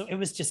 So it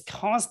was just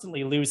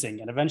constantly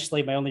losing. And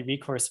eventually my only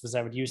recourse was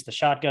I would use the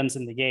shotguns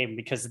in the game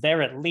because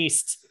there at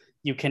least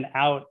you can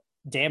out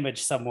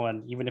damage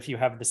someone, even if you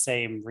have the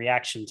same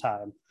reaction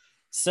time.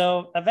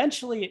 So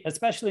eventually,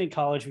 especially in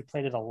college, we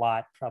played it a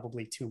lot,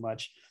 probably too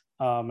much.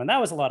 And that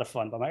was a lot of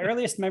fun. But my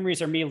earliest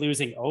memories are me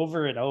losing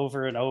over and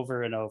over and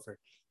over and over.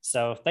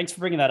 So thanks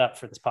for bringing that up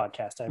for this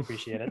podcast. I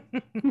appreciate it.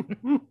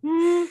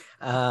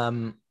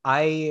 I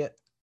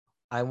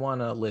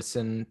want to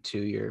listen to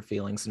your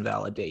feelings and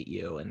validate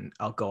you. And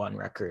I'll go on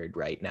record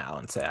right now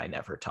and say I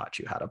never taught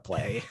you how to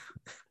play.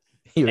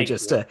 You were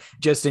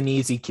just an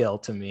easy kill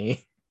to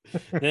me.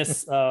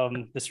 This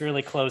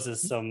really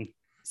closes some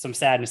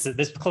sadness.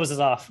 This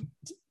closes off.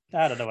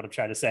 I don't know what I'm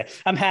trying to say.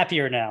 I'm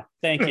happier now.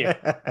 Thank you.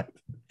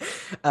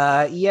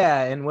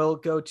 Yeah, and we'll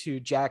go to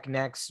Jack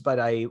next, but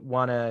I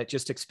want to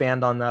just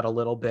expand on that a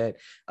little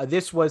bit.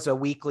 This was a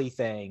weekly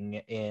thing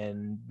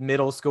in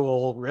middle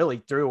school,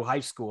 really through high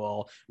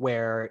school,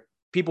 where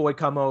people would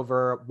come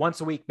over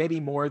once a week, maybe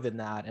more than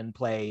that, and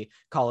play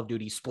Call of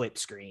Duty split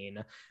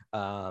screen.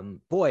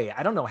 Boy,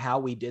 I don't know how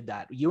we did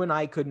that. You and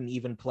I couldn't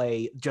even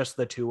play just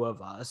the two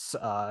of us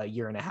a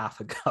year and a half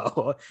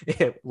ago.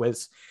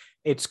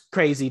 It's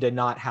crazy to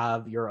not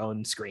have your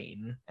own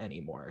screen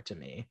anymore to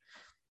me.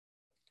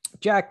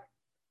 Jack,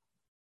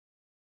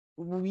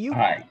 you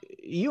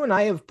and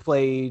I have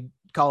played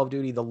Call of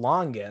Duty the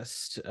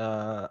longest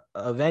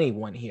of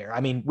anyone here. I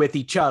mean, with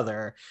each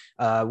other.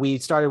 We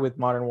started with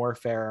Modern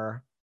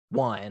Warfare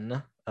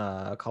 1,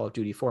 Call of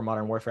Duty 4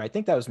 Modern Warfare. I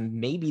think that was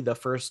maybe the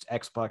first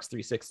Xbox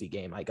 360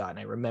 game I got, and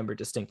I remember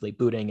distinctly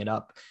booting it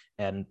up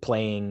and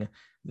playing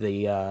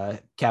the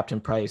Captain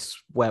Price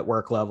wet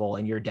work level,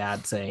 and your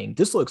dad saying,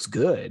 "This looks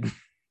good."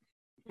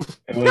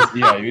 It was,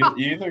 yeah, you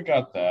either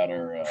got that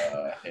or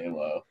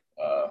Halo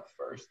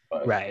first,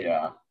 but right.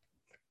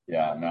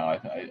 Yeah, no,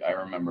 I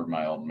remember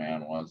my old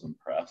man was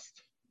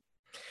impressed.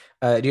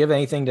 Do you have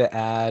anything to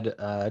add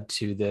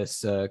to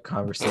this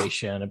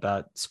conversation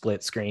about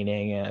split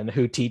screening and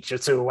who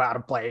teaches who how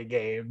to play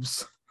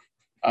games?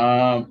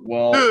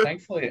 Well,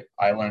 thankfully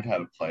I learned how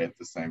to play at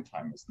the same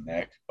time as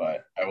Nick,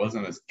 but I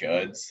wasn't as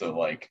good. So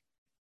like,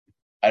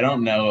 I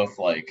don't know if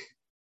like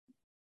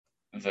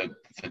the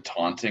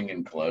taunting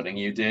and gloating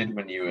you did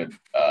when you would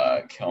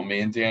kill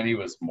me and Danny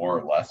was more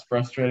or less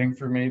frustrating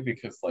for me,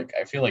 because like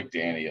I feel like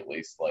Danny, at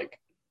least like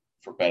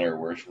for better or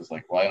worse, was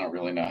like, well, I don't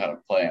really know how to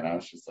play, and I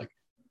was just like,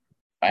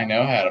 I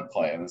know how to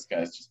play, and this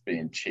guy's just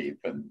being cheap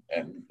and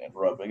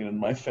rubbing it in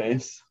my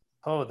face.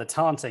 Oh, the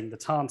taunts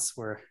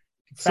were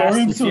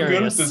sorry I'm so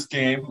good at this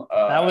game.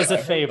 That was a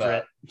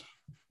favorite.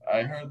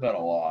 I heard that a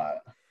lot.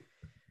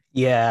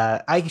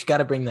 Yeah, I got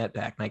to bring that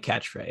back, my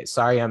catchphrase.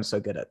 Sorry, I'm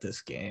so good at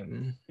this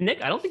game. Nick,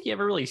 I don't think you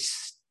ever really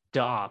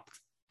stopped.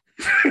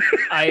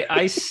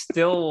 I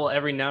still,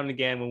 every now and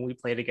again, when we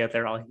play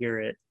together, I'll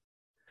hear it.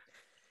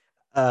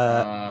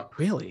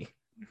 Really?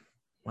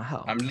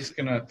 Wow. I'm just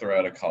going to throw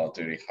out a Call of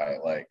Duty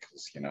highlight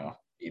because,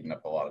 eating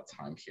up a lot of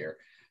time here.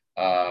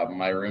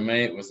 My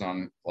roommate was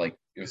on, like,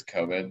 it was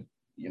COVID,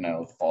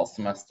 fall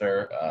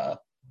semester.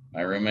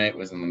 My roommate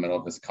was in the middle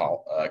of his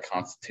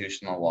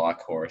constitutional law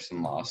course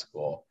in law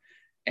school.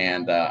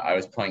 And I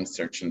was playing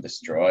Search and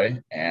Destroy,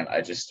 and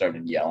I just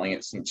started yelling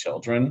at some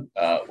children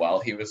while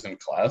he was in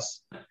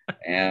class.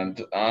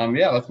 And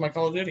yeah, that's my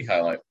Call of Duty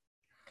highlight.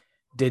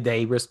 Did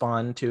they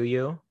respond to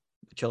you,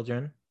 the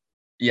children?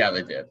 Yeah,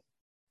 they did.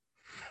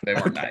 They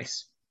were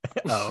nice.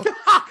 Oh.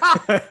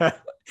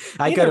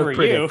 I could have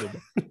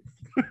predicted.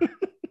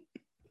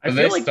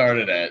 They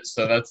started it,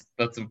 so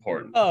that's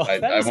important. Oh,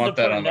 I want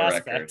that on the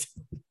record.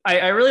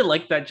 I really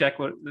like that, Jack.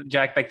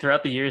 Like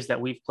throughout the years that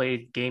we've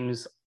played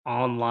games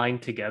online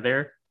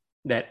together,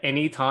 that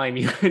anytime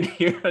you could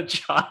hear a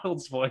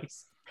child's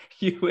voice,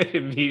 you would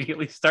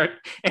immediately start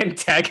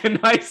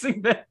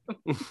antagonizing them.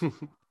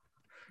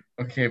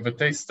 Okay, but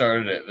they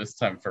started it this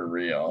time for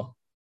real.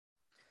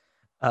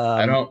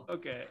 I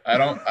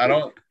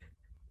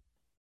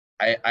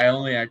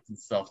only act in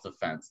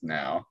self-defense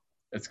now.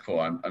 It's cool.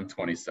 I'm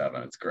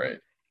 27. It's great.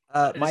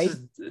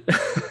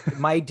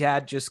 My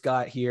dad just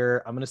got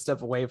here. I'm going to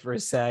step away for a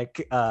sec.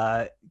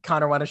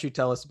 Connor, why don't you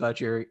tell us about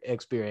your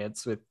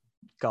experience with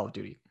Call of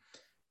Duty?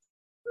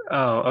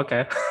 Oh,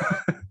 okay.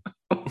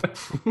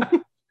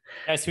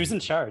 Guys, who's in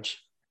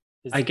charge?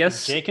 I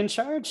guess Jake in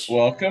charge?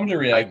 Welcome to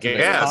React.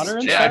 Connor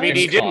in charge? I mean,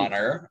 he didn't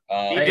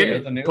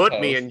put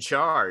host. me in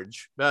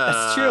charge.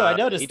 That's true. I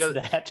noticed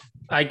that.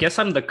 I guess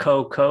I'm the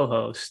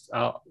co-host.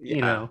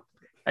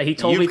 He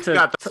told me to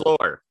got the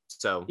floor.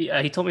 So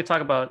yeah, he told me to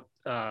talk about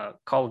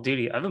Call of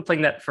Duty. I've been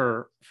playing that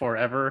for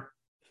forever.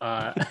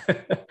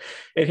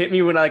 It hit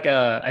me when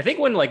I think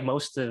when like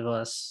most of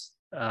us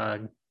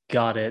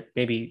got it,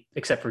 maybe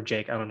except for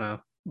Jake, I don't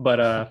know,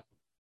 but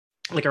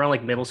like around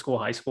like middle school,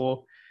 high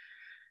school,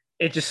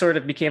 it just sort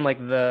of became like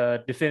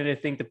the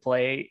definitive thing to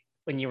play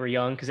when you were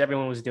young because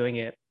everyone was doing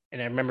it. And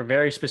I remember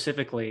very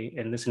specifically,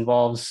 and this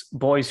involves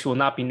boys who will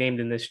not be named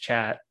in this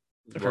chat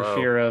for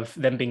fear of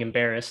them being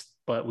embarrassed,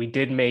 but we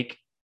did make,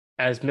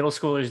 as middle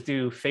schoolers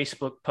do,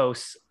 Facebook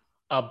posts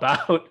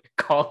about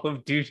Call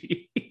of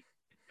Duty.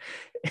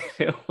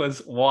 It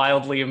was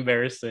wildly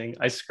embarrassing.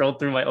 I scrolled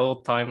through my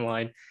old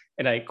timeline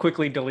and I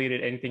quickly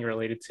deleted anything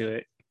related to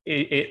it.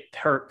 It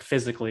hurt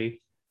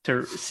physically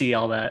to see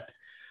all that.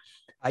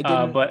 I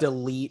didn't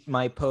delete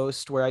my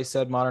post where I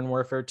said Modern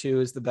Warfare 2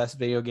 is the best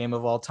video game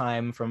of all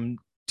time from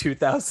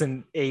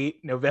 2008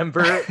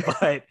 November,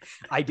 but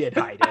I did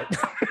hide it.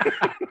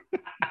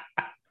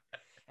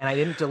 And I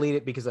didn't delete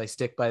it because I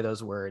stick by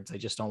those words. I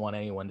just don't want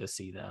anyone to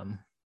see them.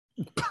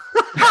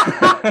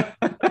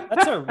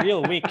 That's a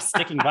real weak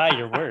sticking by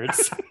your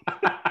words.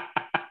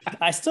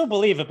 I still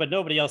believe it, but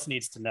nobody else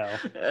needs to know.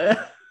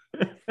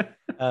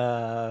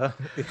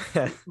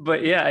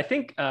 But yeah, I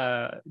think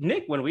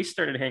Nick, when we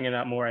started hanging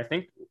out more, I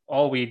think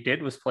all we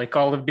did was play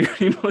Call of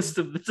Duty most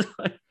of the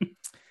time.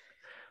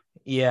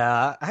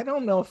 Yeah, I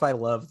don't know if I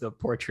love the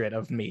portrait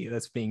of me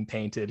that's being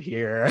painted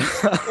here.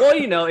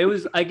 Well, it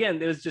was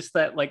just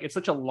that like it's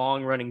such a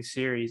long running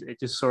series. It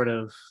just sort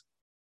of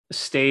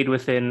stayed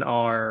within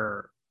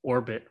our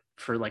orbit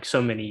for like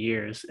so many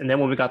years. And then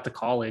when we got to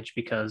college,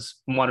 because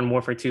Modern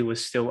Warfare 2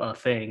 was still a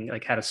thing,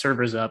 like had a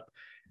servers up,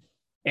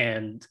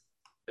 and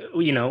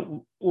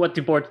what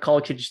do bored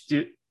college kids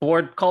do?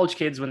 Bored college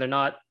kids when they're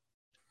not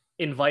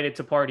invited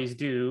to parties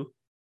do?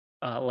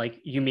 Like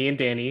you, me, and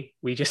Danny,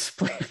 we just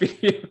play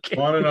video games. I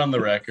want it on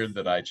the record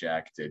that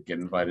Jack, did get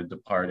invited to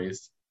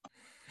parties.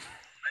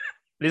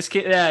 This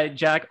kid,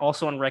 Jack,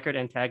 also on record,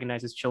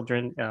 antagonizes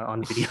children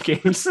on video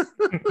games.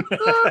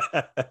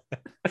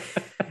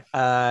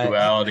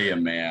 Duality of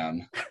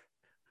man.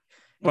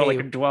 Well, like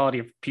a duality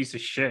of piece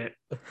of shit.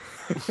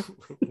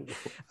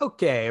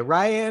 Okay,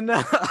 Ryan.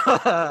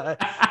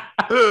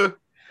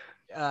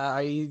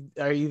 Are you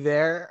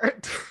there?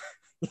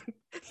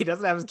 He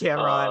doesn't have his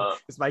camera on.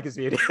 His mic is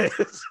muted.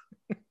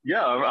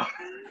 Yeah,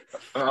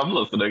 I'm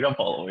listening. I'm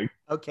following.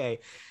 Okay,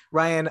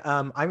 Ryan.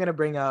 I'm gonna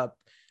bring up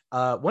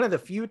one of the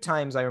few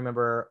times I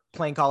remember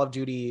playing Call of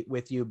Duty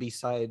with you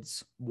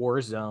besides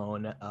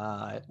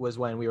Warzone was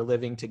when we were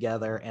living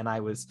together, and I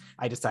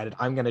decided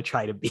I'm gonna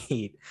try to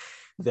beat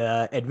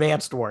the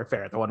Advanced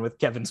Warfare, the one with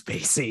Kevin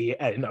Spacey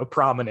in a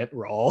prominent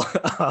role,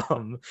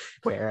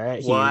 where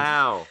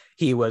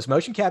he was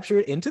motion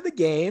captured into the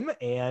game,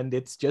 and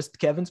it's just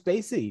Kevin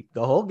Spacey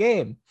the whole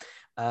game.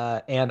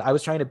 And I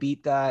was trying to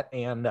beat that.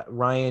 And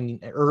Ryan,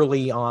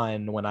 early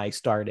on when I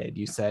started,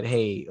 you said,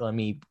 "Hey, let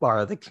me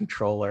borrow the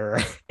controller,"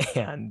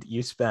 and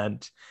you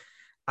spent,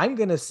 I'm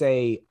gonna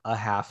say, a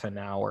half an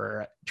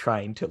hour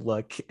trying to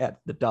look at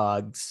the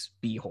dog's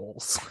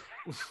beeholes.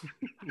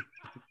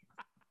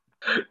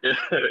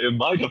 In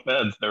my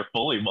defense, they're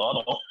fully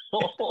model.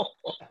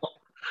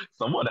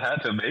 Someone had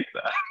to make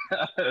that.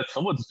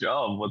 Someone's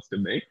job was to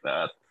make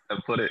that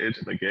and put it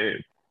into the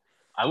game.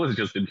 I was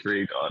just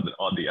intrigued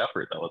on the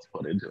effort that was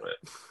put into it.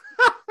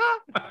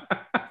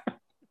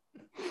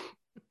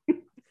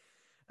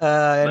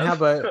 And how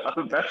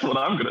about that's what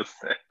I'm gonna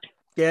say.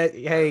 Yeah,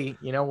 hey,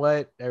 you know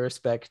what? I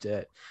respect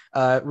it.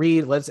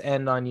 Reed, let's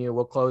end on you.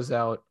 We'll close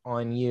out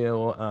on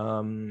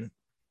you.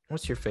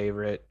 What's your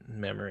favorite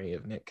memory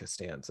of Nick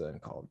Costanza in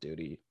Call of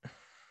Duty?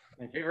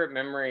 My favorite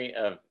memory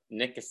of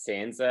Nick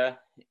Costanza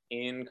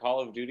in Call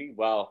of Duty?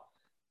 Well,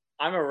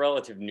 I'm a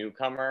relative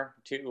newcomer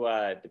to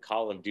the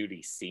Call of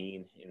Duty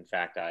scene. In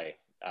fact,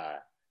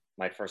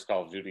 my first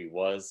Call of Duty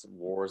was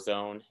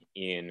Warzone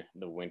in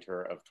the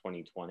winter of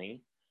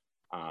 2020.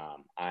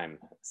 I'm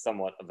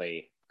somewhat of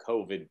a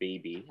COVID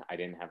baby. I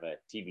didn't have a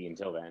TV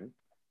until then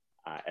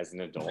as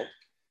an adult.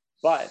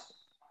 But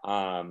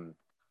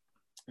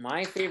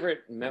my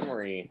favorite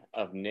memory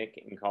of Nick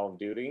in Call of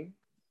Duty?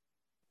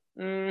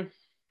 Nothing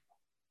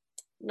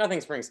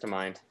springs to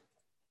mind.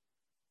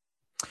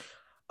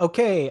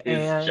 Okay,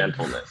 and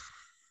gentleness.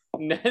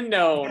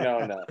 No.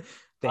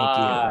 Thank you,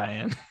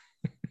 Ryan.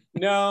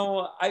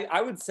 No,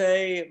 I would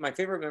say my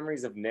favorite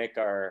memories of Nick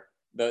are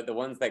the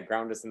ones that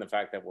ground us in the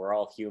fact that we're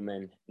all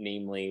human,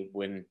 namely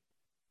when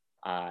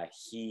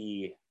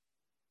he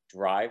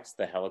drives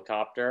the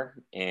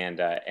helicopter and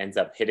ends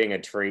up hitting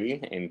a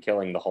tree and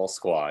killing the whole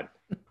squad.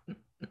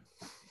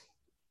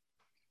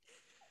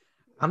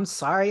 I'm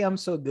sorry I'm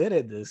so good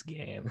at this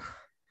game.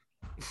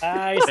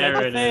 I said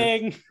the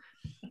thing.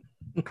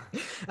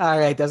 All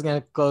right, that's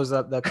going to close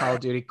up the Call of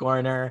Duty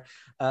corner.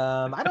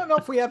 I don't know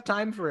if we have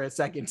time for a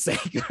second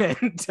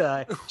segment.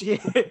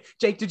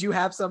 Jake, did you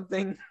have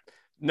something?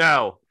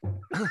 No.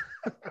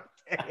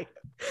 Okay.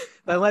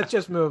 Then let's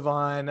just move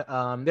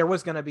on. There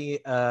was going to be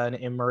an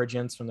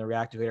emergence from the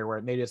reactivator where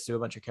it made us do a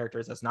bunch of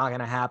characters. That's not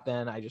going to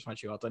happen. I just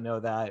want you all to know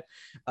that.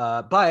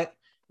 But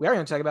we are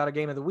going to talk about a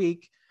game of the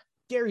week.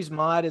 Garry's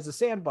Mod is a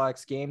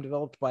sandbox game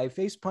developed by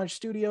Face Punch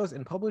Studios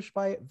and published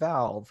by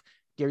Valve.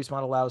 Garry's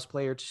Mod allows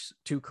players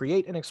to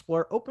create and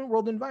explore open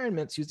world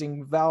environments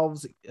using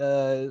Valve's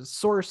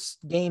source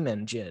game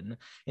engine.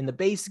 In the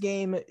base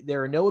game,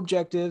 there are no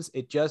objectives.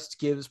 It just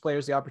gives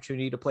players the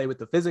opportunity to play with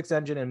the physics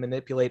engine and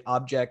manipulate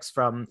objects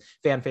from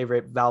fan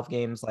favorite Valve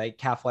games like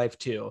Half-Life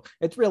 2.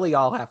 It's really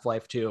all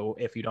Half-Life 2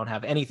 if you don't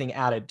have anything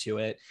added to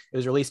it. It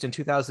was released in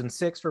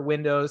 2006 for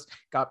Windows,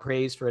 got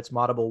praised for its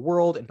moddable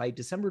world, and by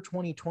December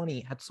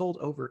 2020 had sold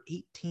over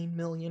 18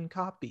 million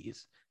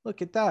copies.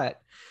 Look at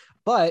that.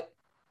 But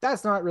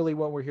that's not really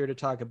what we're here to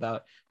talk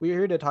about. We're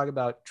here to talk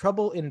about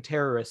Trouble in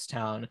Terrorist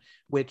Town,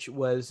 which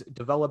was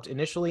developed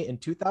initially in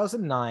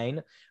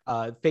 2009.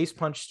 Face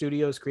Punch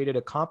Studios created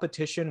a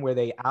competition where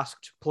they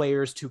asked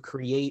players to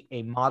create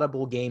a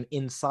moddable game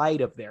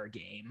inside of their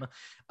game.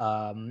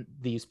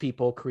 These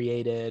people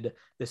created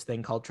this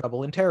thing called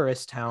Trouble in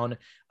Terrorist Town,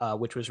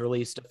 which was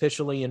released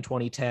officially in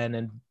 2010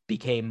 and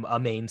became a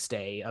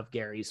mainstay of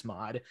Garry's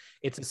Mod.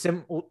 It's a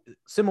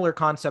similar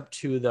concept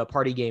to the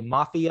party game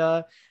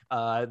Mafia.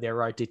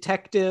 There are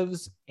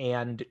detectives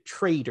and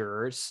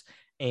traitors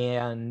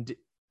and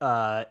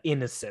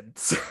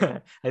innocents.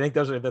 I think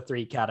those are the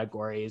three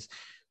categories.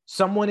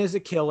 Someone is a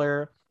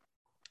killer.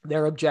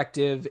 Their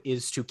objective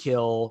is to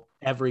kill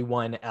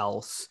everyone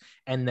else.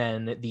 And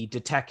then the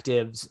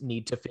detectives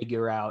need to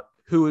figure out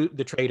who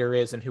the traitor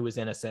is and who is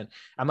innocent.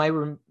 Am I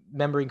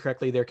remembering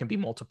correctly? There can be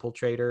multiple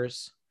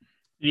traitors.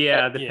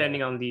 Yeah,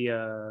 depending on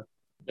the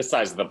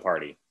size of the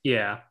party.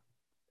 Yeah.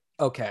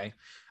 Okay.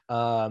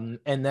 And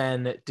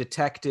then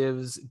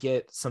detectives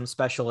get some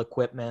special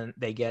equipment.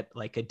 They get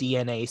like a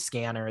DNA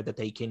scanner that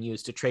they can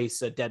use to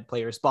trace a dead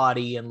player's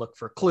body and look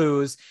for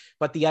clues.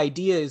 But the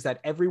idea is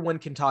that everyone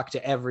can talk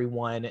to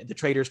everyone. The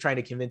trader's trying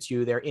to convince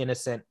you they're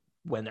innocent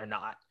when they're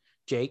not.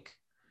 Jake?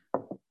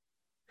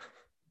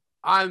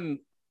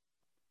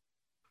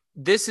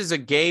 This is a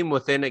game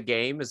within a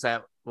game. Is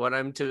that what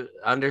I'm to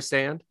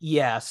understand?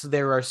 Yes,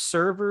 there are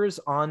servers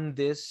on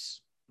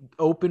this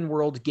open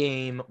world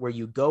game where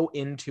you go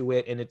into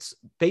it and it's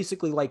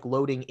basically like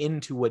loading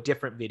into a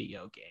different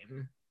video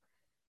game.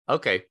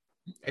 Okay.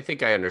 I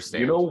think I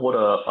understand. You know what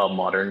a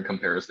modern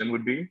comparison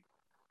would be?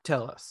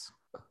 Tell us.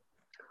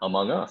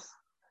 Among Us.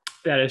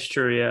 That is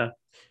true, yeah.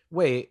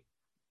 Wait,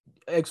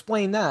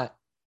 explain that.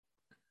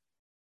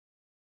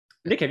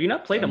 Nick, have you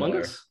not played Among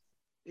Similar. Us?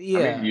 Yeah.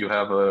 I mean, you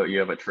have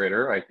a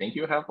trader. I think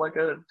you have like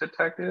a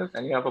detective,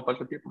 and you have a bunch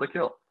of people to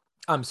kill.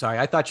 I'm sorry.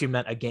 I thought you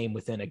meant a game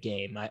within a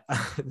game. That's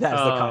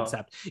the Oh.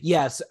 concept.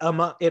 Yes,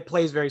 it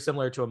plays very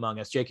similar to Among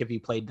Us. Jake, have you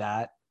played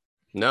that?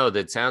 No,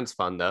 that sounds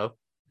fun though.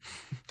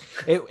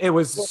 It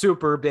was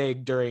super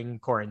big during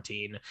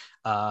quarantine.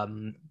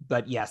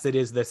 But yes, it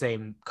is the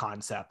same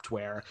concept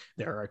where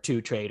there are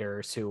two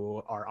traders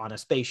who are on a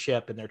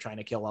spaceship and they're trying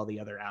to kill all the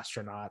other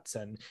astronauts.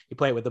 And you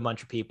play it with a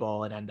bunch of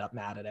people and end up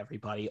mad at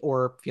everybody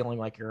or feeling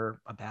like you're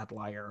a bad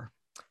liar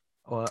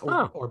or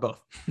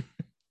both.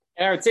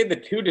 And I would say the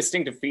two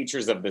distinctive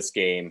features of this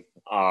game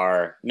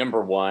are,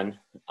 number one,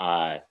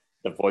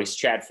 the voice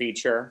chat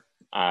feature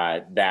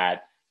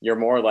that you're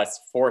more or less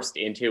forced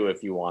into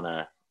if you want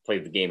to play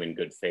the game in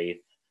good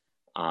faith.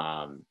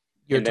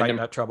 You're talking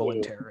about Trouble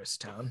in Terrorist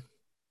Town.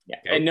 Yeah.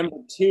 And number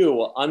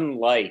two,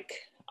 unlike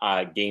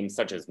games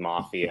such as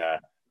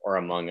Mafia or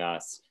Among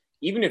Us,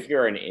 even if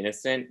you're an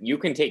innocent, you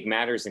can take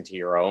matters into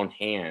your own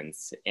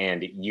hands,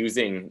 and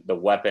using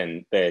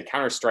the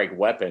Counter-Strike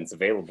weapons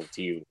available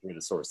to you through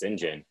the Source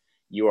engine,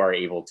 you are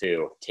able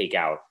to take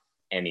out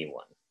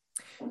anyone.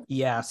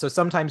 Yeah, so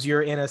sometimes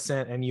you're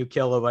innocent and you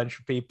kill a bunch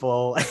of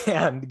people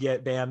and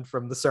get banned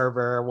from the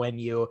server when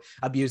you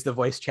abuse the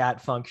voice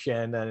chat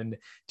function and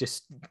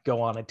just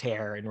go on a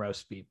tear and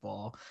roast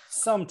people.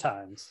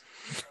 Sometimes.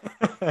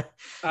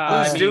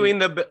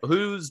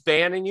 Who's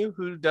banning you?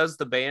 Who does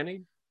the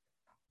banning?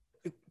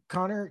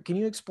 Connor, can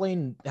you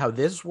explain how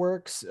this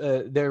works?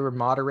 There were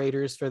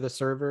moderators for the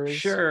servers.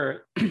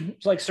 Sure. So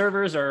like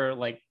servers are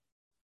like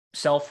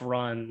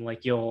self-run.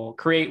 Like you'll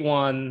create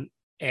one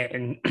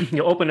and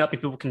you'll open up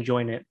and people can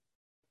join it.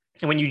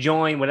 And when you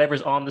join,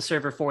 whatever's on the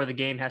server for the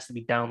game has to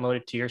be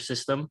downloaded to your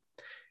system.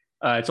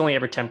 It's only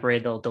ever temporary.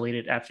 They'll delete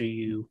it after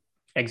you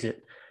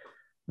exit.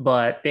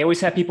 But they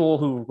always have people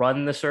who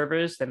run the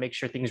servers that make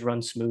sure things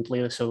run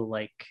smoothly. So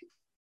like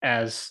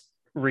as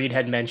Reed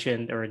had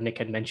mentioned, or Nick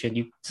had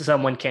mentioned,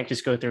 someone can't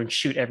just go through and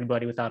shoot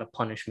everybody without a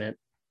punishment.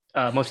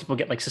 Most people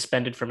get like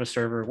suspended from a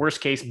server.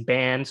 Worst case,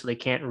 banned, so they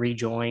can't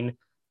rejoin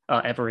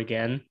ever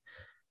again.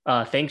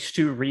 Thanks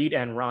to Reed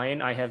and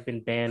Ryan, I have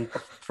been banned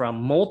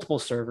from multiple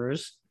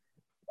servers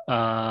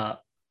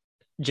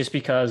just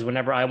because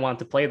whenever I want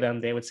to play them,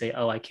 they would say,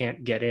 "Oh, I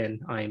can't get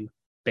in. I'm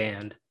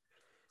banned."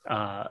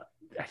 I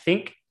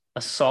think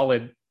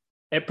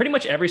pretty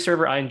much every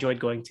server I enjoyed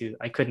going to,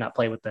 I could not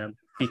play with them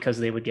because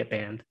they would get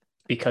banned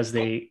because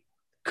they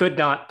could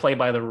not play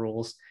by the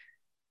rules.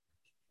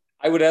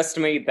 I would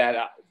estimate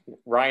that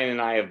Ryan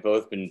and I have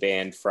both been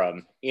banned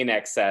from in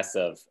excess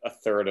of a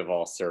third of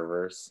all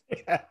servers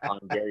on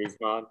Gary's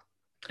mod.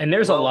 And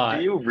there's a lot.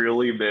 Do you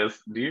really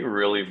miss the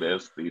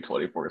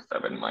 24/7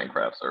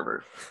 Minecraft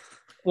server?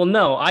 Well,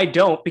 no, I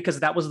don't, because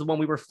that was the one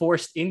we were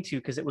forced into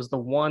because it was the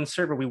one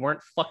server we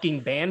weren't fucking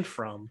banned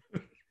from.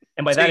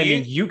 And by that, I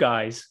mean you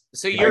guys.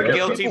 So you're guess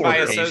guilty people by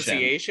were patient.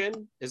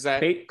 association? Is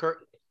that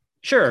correct?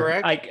 Sure.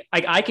 Correct?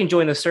 I can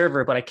join the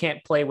server, but I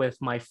can't play with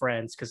my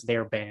friends because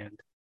they're banned.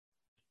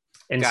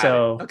 And Got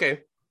so, it. Okay.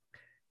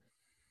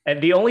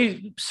 and the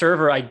only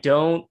server I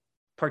don't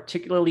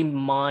particularly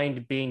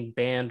mind being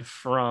banned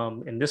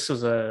from, and this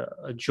was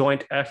a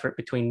joint effort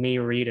between me,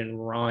 Reed, and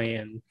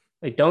Ryan.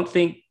 I don't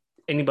think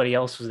anybody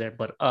else was there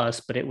but us,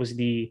 but it was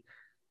the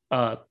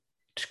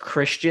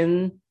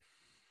Christian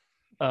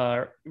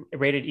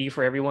rated E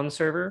for everyone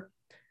server.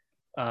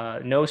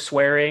 No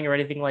swearing or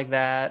anything like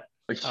that.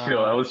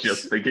 I was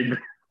just thinking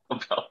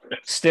about this.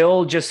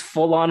 Still just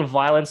full on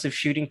violence of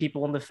shooting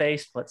people in the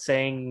face, but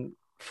saying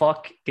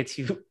fuck gets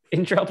you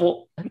in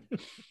trouble.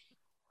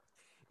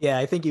 Yeah,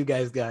 I think you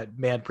guys got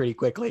mad pretty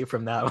quickly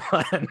from that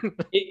one.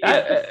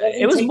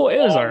 It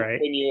was all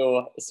right. When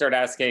you start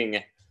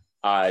asking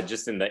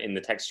just in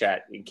the text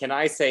chat, can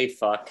I say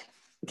fuck?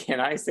 Can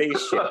I say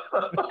shit?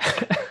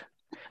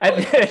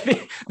 I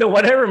think the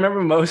one I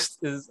remember most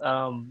is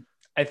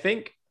I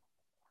think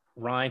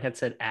Ryan had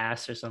said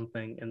ass or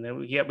something, and then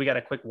we got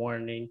a quick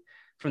warning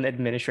from the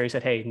administrator,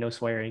 said, "Hey, no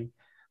swearing."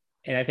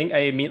 And I think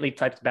I immediately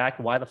typed back,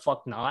 "Why the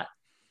fuck not?"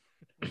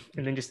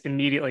 And then just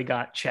immediately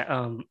got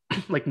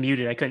like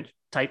muted. I couldn't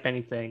type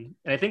anything.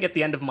 And I think at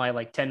the end of my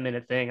like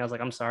 10-minute thing, I was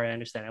like, "I'm sorry, I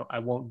understand. I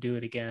won't do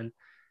it again."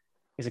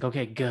 He's like,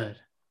 "Okay, good."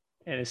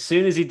 And as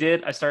soon as he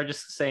did, I started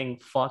just saying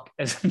fuck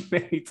as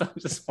many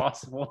times as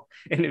possible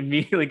and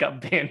immediately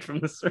got banned from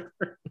the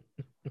server.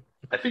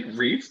 I think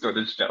Reed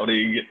started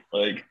shouting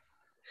like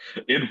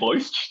in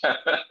voice chat.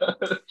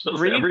 Just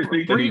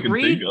everything that he could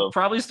Reed think of.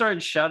 probably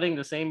started shouting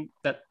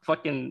that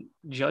fucking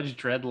Judge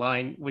Dredd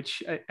line,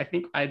 which I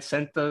think I'd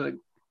sent a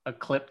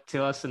clip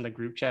to us in the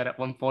group chat at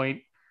one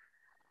point.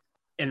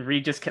 And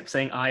Reed just kept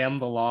saying, "I am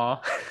the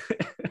law,"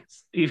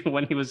 even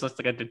when he was just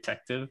like a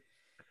detective.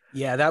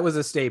 Yeah, that was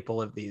a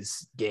staple of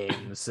these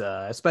games,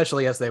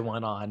 especially as they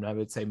went on. I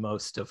would say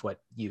most of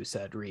what you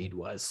said, Reed,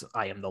 was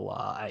 "I am the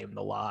law, I am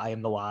the law, I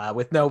am the law,"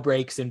 with no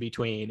breaks in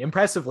between.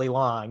 Impressively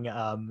long,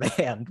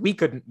 and we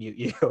couldn't mute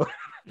you.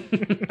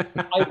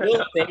 I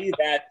will say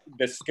that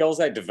the skills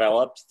I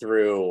developed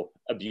through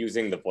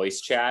abusing the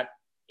voice chat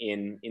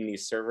in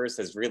these servers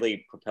has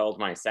really propelled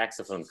my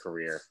saxophone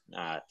career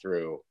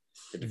through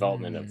the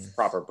development of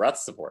proper breath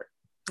support.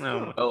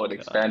 Oh, it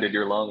expanded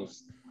your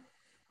lungs.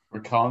 We're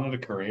calling it a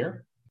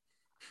career?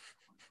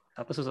 I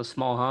thought this was a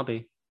small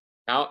hobby.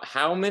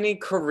 How many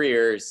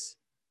careers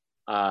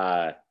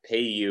pay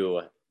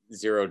you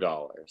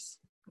 $0?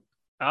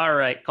 All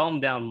right,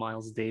 calm down,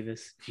 Miles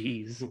Davis.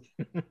 Jeez.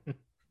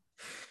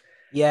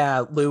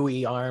 Yeah,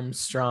 Louis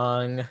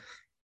Armstrong,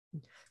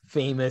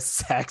 famous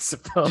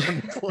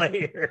saxophone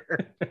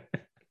player.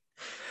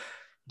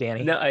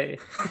 Danny, No,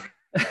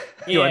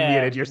 you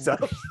unmuted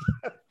yourself.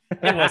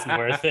 It wasn't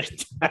worth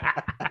it.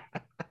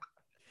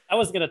 I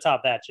wasn't gonna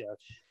top that joke.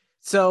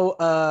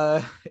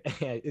 So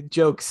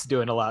joke's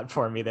doing a lot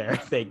for me there.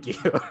 Thank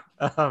you.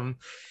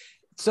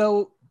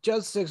 So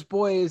Just Six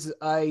Boys,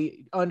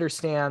 I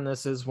understand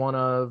this is one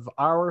of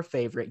our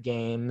favorite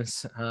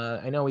games.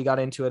 I know we got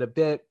into it a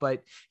bit,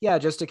 but yeah,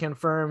 just to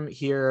confirm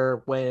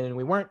here, when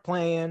we weren't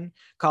playing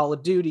Call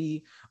of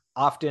Duty,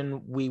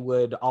 often we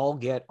would all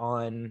get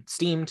on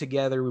Steam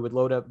together. We would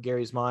load up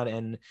Gary's mod,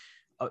 and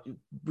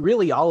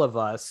really all of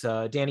us,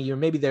 Danny, you're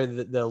maybe there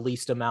the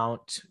least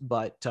amount,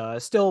 but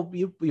still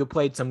you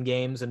played some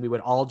games and we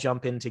would all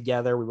jump in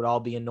together. We would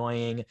all be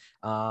annoying.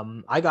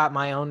 I got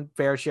my own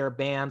fair share of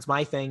bans.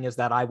 My thing is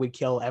that I would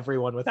kill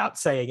everyone without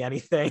saying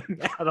anything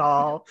at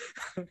all,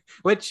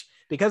 which,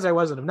 because I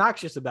wasn't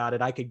obnoxious about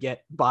it, I could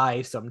get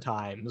by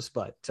sometimes,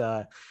 but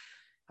I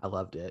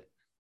loved it.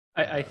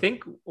 I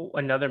think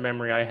another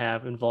memory I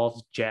have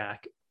involves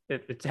Jack.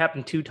 It's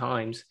happened 2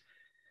 times.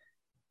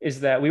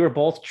 Is that we were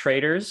both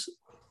traders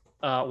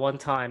one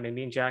time, and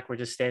me and Jack were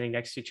just standing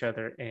next to each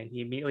other, and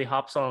he immediately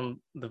hops on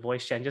the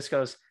voice chat and just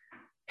goes,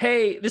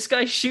 "Hey, this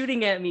guy's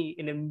shooting at me,"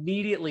 and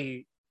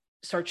immediately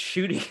starts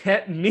shooting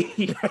at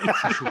me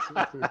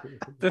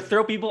to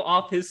throw people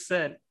off his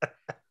scent.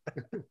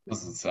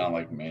 Doesn't sound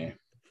like me.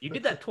 You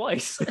did that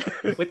twice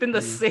within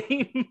the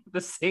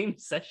same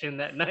session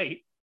that night.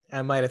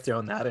 I might have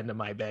thrown that into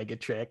my bag of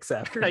tricks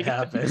after it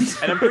happened.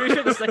 And I'm pretty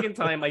sure the second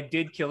time I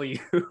did kill you.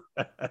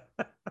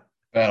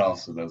 That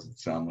also doesn't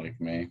sound like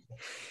me.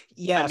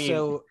 Yeah, I mean,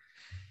 so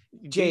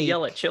Jake,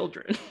 yell at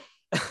children.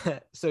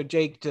 So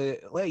Jake, to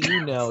let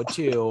you know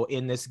too,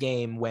 in this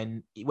game,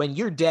 when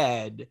you're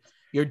dead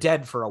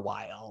for a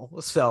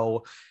while.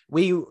 So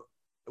we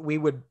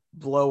would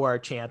blow our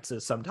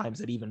chances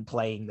sometimes at even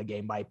playing the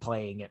game by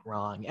playing it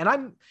wrong.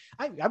 And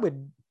I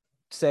would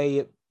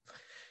say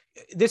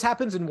this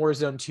happens in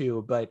Warzone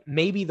too, but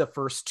maybe the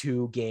first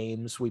 2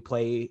 games we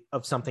play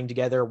of something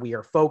together, we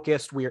are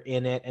focused, we're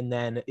in it, and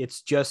then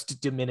it's just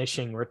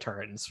diminishing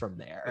returns from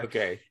there.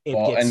 Okay. It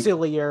gets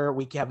sillier.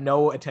 We have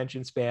no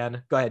attention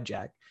span. Go ahead,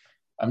 Jack.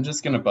 I'm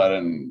just going to butt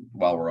in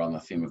while we're on the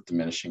theme of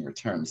diminishing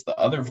returns. The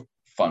other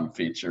fun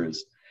feature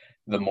is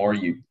the more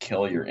you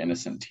kill your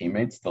innocent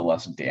teammates, the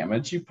less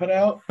damage you put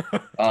out.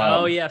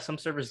 Oh yeah, some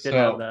servers did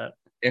have that.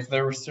 If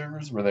there were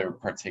servers where they were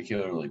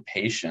particularly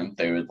patient,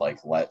 they would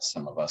like let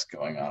some of us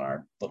going on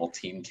our little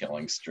team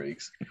killing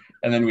streaks.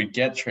 And then we'd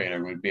get traded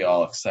and we'd be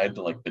all excited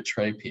to like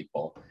betray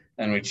people.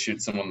 And we'd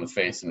shoot someone in the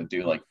face and it'd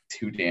do like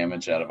 2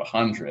 damage out of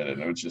 100. And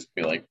it would just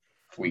be like,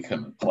 we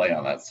couldn't play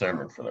on that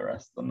server for the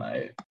rest of the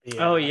night.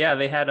 Yeah. Oh yeah,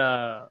 they had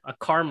a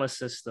karma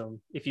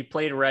system. If you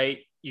played right,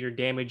 your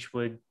damage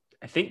would,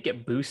 I think,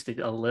 get boosted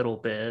a little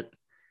bit.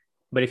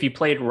 But if you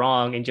played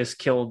wrong and just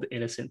killed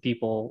innocent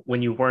people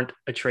when you weren't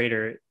a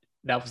traitor,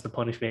 that was the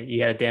punishment.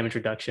 You had a damage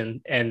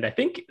reduction. And I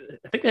think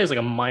there's like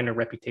a minor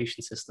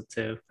reputation system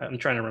too. I'm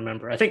trying to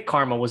remember. I think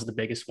karma was the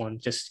biggest one,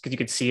 just because you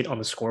could see it on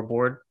the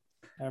scoreboard.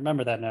 I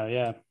remember that now,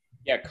 yeah.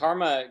 Yeah,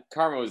 karma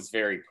was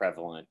very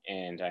prevalent.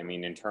 And I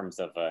mean, in terms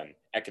of an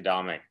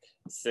economic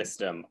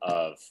system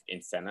of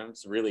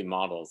incentives, really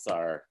models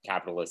our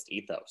capitalist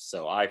ethos.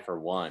 So I, for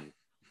one,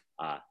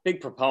 big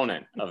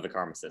proponent of the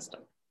karma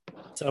system.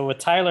 So with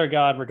Tyler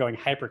God, we're going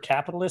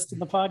hyper-capitalist in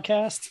the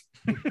podcast.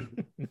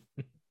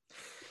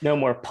 No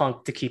more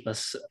punk to keep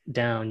us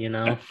down, you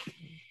know?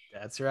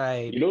 That's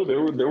right. You know,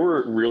 there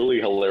were really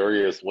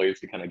hilarious ways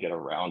to kind of get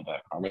around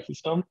that karma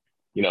system.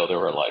 You know, there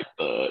were like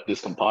the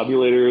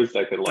discombobulators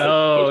that could like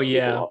push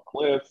people off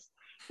cliffs.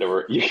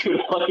 You could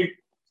like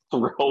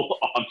throw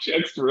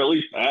objects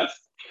really fast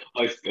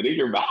by spinning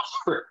your mouse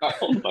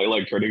around by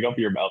like turning up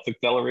your mouse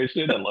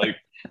acceleration and like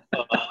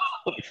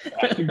like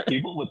smashing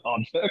people with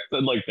objects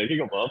and like picking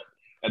them up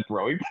and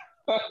throwing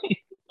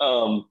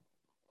them.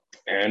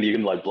 And you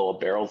can like blow up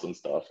barrels and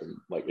stuff, and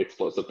like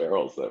explosive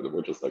barrels that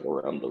were just like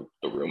around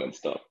the room and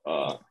stuff.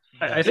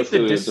 I think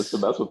just to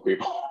mess with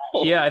people.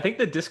 Yeah, I think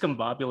the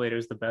discombobulator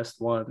is the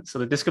best one. So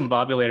the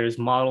discombobulator is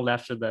modeled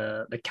after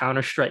the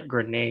Counter-Strike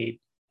grenade,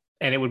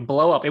 and it would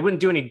blow up. It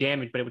wouldn't do any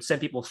damage, but it would send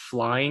people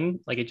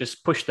flying. Like it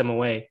just pushed them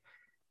away.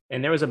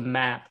 And there was a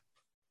map,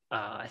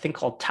 I think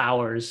called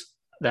Towers,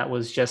 that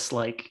was just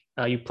like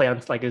you play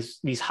on like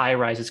these high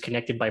rises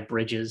connected by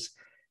bridges.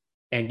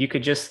 And you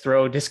could just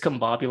throw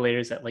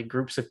discombobulators at like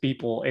groups of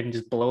people and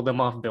just blow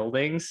them off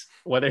buildings,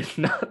 whether or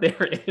not they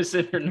were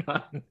innocent or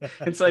not.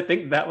 And so I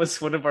think that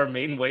was one of our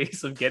main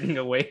ways of getting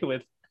away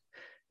with,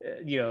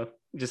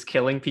 just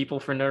killing people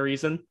for no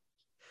reason.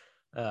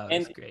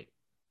 And That's great.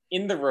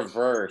 in the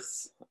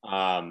reverse,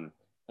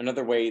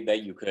 another way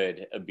that you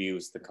could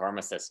abuse the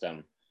karma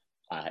system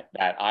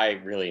that I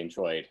really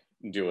enjoyed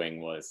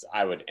doing was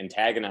I would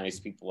antagonize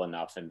people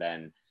enough and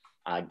then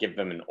give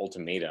them an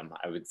ultimatum.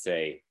 I would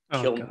say,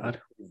 kill me,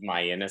 prove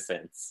my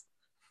innocence.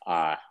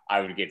 I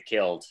would get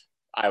killed.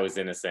 I was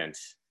innocent.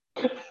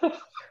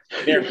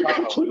 They're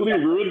completely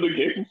ruined the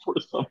game for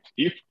some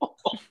people.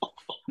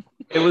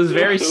 It was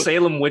very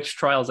Salem witch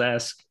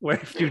trials-esque, where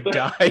if you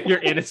die, you're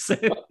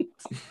innocent.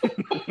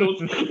 There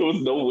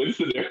was no win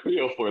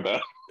scenario for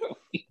that.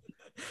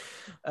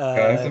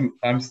 Guys,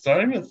 I'm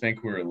starting to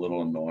think we're a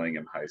little annoying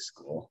in high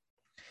school.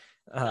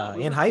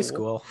 In high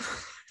school.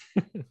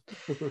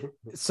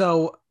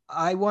 So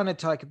I want to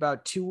talk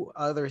about two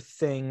other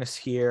things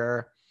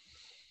here.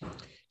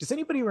 Does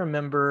anybody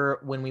remember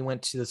when we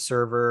went to the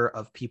server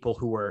of people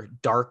who were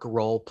dark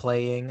role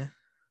playing?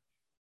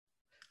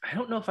 I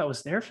don't know if I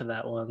was there for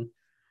that one.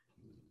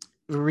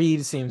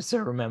 Reed seems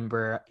to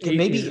remember.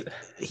 Maybe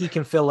he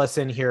can fill us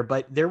in here,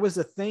 but there was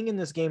a thing in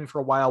this game for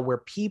a while where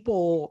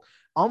people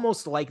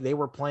almost like they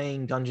were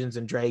playing Dungeons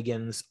and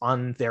Dragons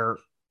on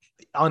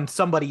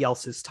somebody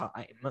else's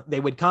time. They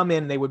would come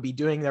in, they would be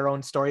doing their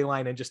own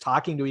storyline and just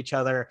talking to each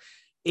other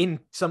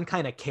in some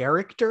kind of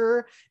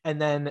character.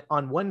 And then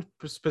on one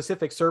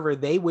specific server,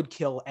 they would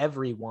kill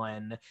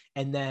everyone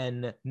and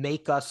then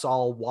make us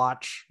all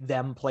watch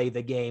them play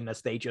the game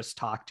as they just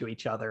talk to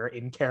each other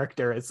in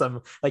character as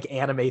some like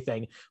anime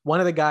thing. One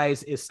of the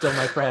guys is still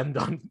my friend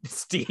on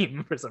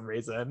Steam for some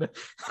reason.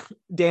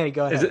 Danny,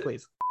 go ahead,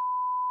 please.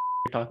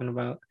 You're talking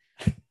about?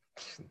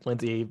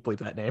 Lindsay, bleep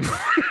that name.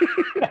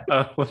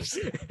 Whoops.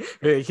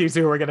 Here's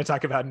who we're going to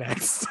talk about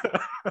next.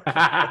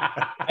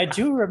 I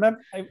do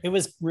remember it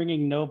was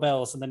ringing no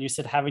bells, and then you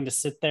said having to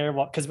sit there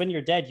because when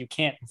you're dead, you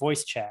can't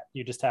voice chat.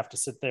 You just have to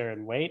sit there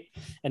and wait.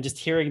 And just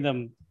hearing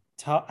them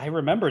talk, I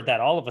remembered that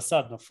all of a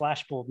sudden, a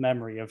flashbulb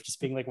memory of just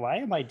being like, "Why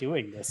am I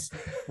doing this?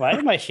 Why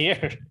am I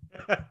here?"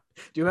 Do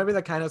you remember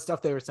the kind of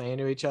stuff they were saying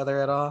to each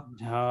other at all?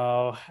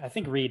 No, I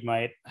think Reed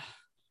might.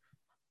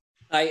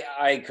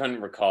 I couldn't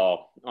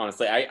recall,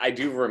 honestly. I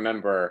do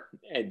remember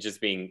it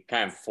just being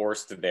kind of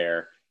forced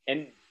there.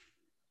 And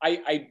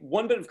I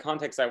one bit of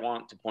context I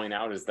want to point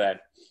out is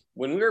that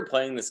when we were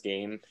playing this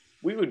game,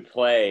 we would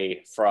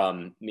play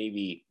from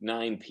maybe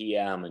 9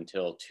 p.m.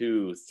 until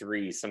 2,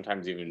 3,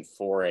 sometimes even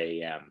 4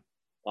 a.m.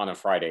 on a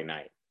Friday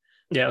night.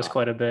 Yeah, it was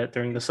quite a bit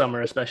during the summer,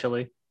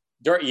 especially.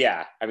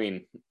 Yeah, I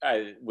mean,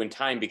 when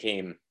time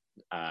became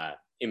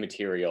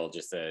immaterial,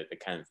 just the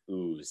kind of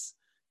ooze,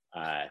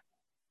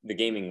 the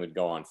gaming would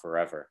go on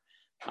forever.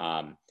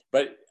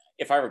 But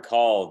if I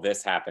recall,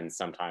 this happened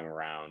sometime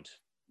around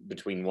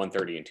between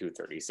 1:30 and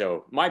 2:30.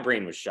 So my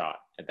brain was shot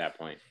at that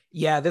point.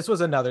 Yeah, this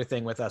was another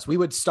thing with us. We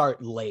would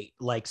start late,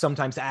 like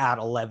sometimes at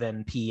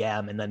 11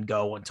 p.m. and then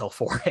go until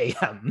 4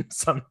 a.m.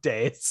 some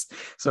days,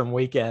 some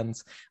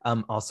weekends.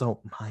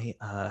 Also, my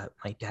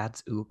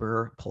dad's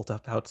Uber pulled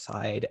up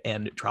outside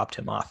and dropped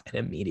him off and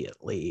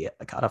immediately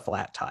got a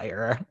flat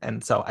tire.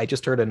 And so I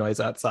just heard a noise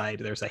outside.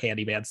 There's a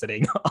handyman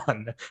sitting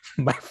on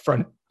my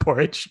front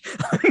porch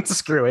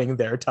unscrewing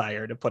their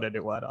tire to put a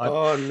new one on.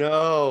 Oh,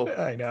 no.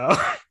 I know.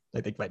 I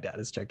think my dad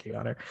is checking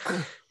on her.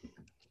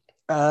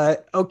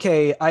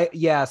 Okay.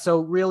 So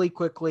really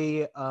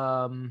quickly,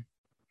 I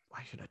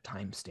should have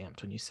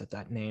time-stamped when you said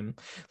that name.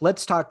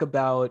 Let's talk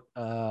about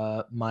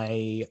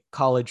my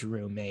college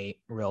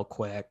roommate real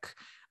quick,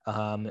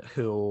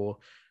 who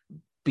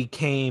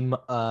became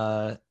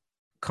a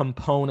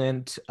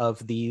component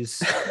of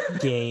these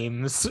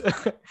games.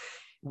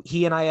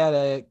 He and I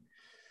had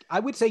I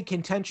would say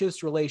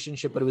contentious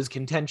relationship, but it was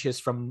contentious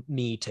from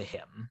me to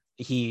him.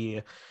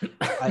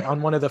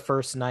 On one of the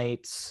first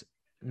nights,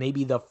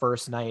 maybe the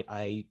first night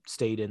I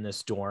stayed in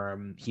this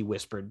dorm, he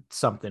whispered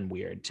something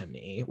weird to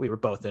me. We were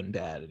both in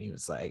bed and he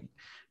was like,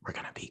 "We're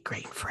going to be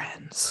great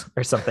friends,"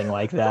 or something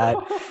like that.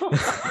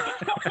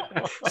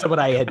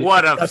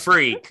 What a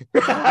freak.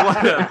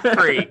 What a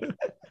freak.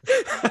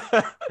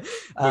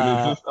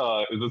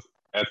 Is this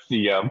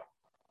SCM?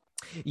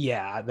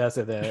 Yeah, that's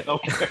the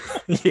okay.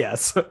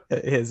 Yes,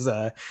 his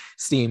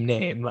Steam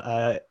name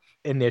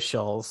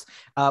initials.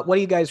 What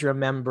do you guys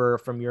remember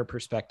from your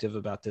perspective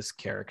about this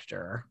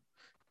character?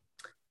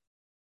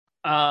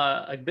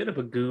 A bit of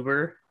a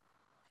goober.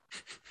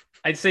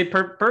 I'd say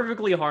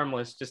perfectly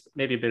harmless, just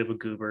maybe a bit of a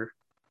goober,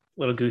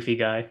 little goofy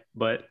guy,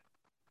 but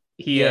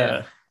he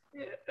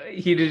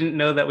he didn't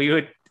know that we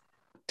would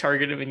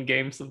target him in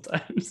games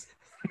sometimes.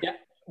 Yeah.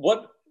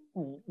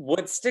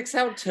 What sticks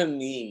out to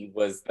me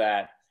was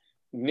that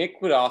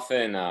Nick would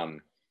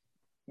often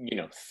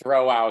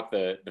throw out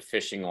the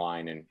fishing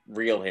line and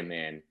reel him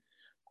in.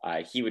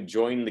 He would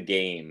join the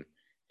game,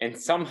 and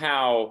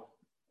somehow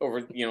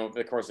over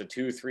the course of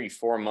 2, 3,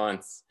 4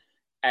 months,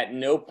 at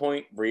no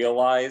point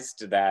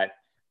realized that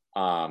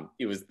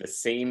it was the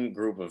same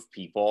group of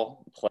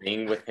people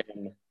playing with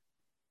him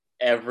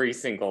every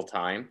single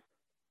time.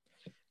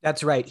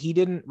 That's right. He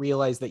didn't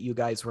realize that you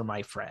guys were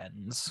my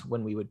friends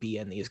when we would be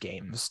in these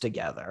games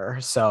together.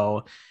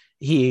 So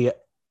when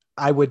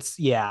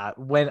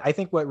I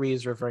think what Ree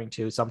is referring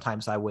to,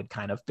 sometimes I would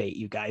kind of bait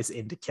you guys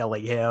into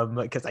killing him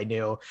because I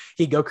knew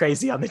he'd go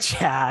crazy on the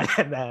chat,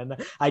 and then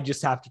I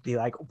just have to be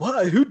like,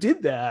 what? Who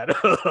did that?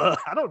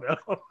 I don't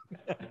know.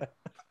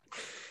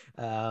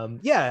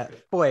 Yeah,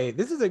 boy,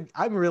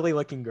 I'm really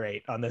looking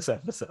great on this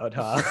episode,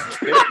 huh?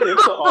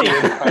 It's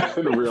I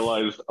should have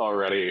realized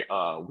already.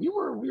 We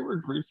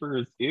were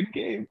griefers in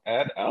game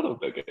and out of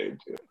the game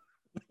too.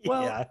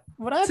 Well, yeah.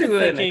 What I've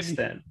been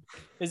thinking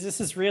is this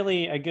is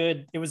really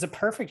it was a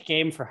perfect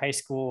game for high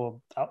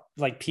school,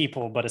 like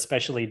people, but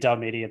especially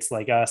dumb idiots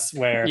like us,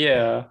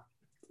 where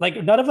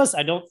like none of us,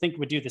 I don't think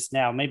would do this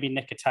now. Maybe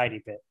Nick a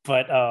tiny bit,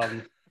 but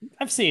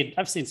I've seen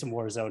some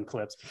Warzone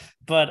clips,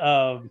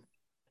 but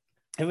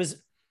it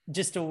was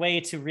just a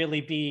way to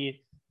really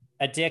be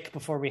a dick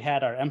before we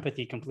had our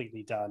empathy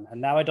completely done. And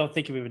now I don't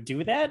think we would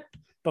do that,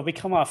 but we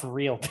come off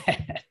real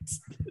bad.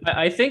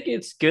 I think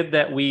it's good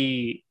that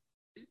we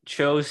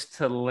chose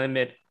to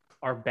limit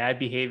our bad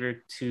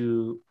behavior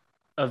to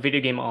a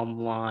video game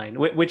online,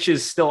 which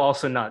is still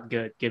also not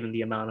good given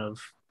the amount of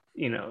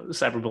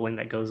cyberbullying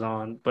that goes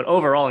on. But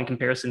overall, in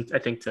comparison, I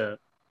think to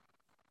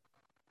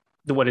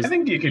what is, I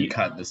think you could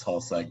cut this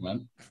whole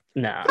segment.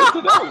 No, it's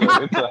an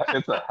outlet.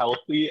 It's a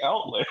healthy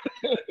outlet.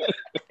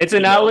 It's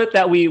an outlet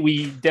that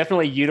we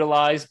definitely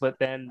utilize, but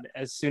then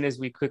as soon as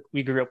we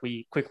grew up,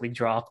 we quickly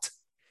dropped.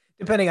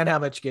 Depending on how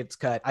much gets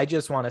cut, I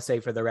just want to say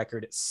for the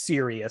record,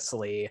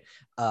 seriously,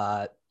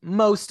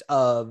 most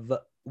of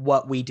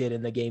what we did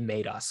in the game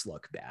made us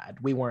look bad.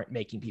 We weren't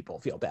making people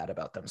feel bad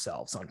about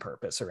themselves on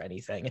purpose or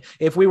anything.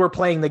 If we were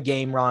playing the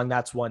game wrong,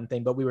 that's one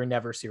thing, but we were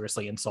never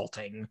seriously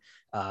insulting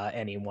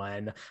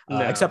anyone,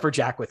 except for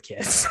Jack with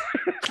kids.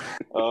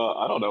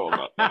 I don't know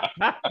about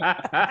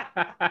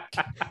that.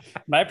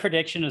 My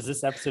prediction is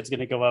this episode's going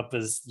to go up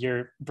as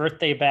your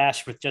birthday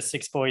bash with just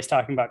 6 boys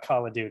talking about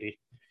Call of Duty.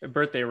 A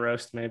birthday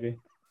roast, maybe.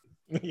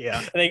 Yeah.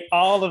 I think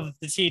all of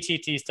the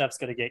TTT stuff's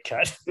going to get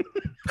cut.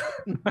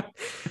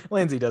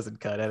 Lindsay doesn't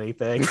cut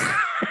anything.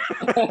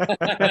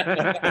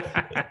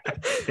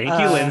 Thank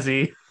you,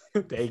 Lindsay.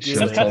 Thank you.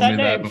 Should have told me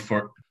that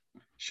before.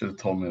 Should have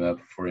told me that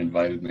before you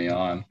invited me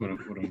on. Would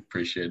have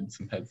appreciated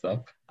some heads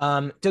up.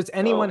 Does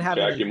anyone have?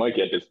 Jack, you might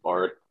get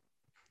disbarred.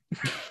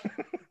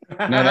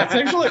 No,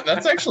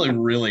 that's actually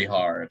really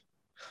hard.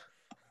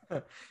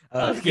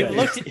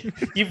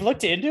 You've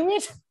looked into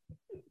it?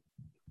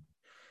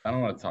 I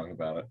don't want to talk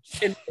about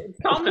it. It's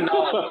common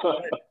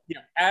knowledge.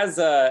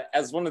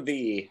 As one of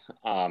the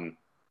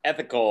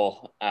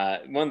ethical,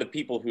 one of the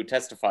people who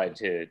testified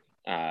to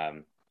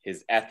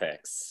his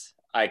ethics,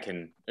 I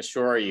can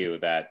assure you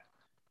that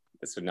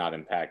this would not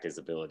impact his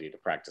ability to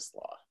practice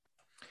law.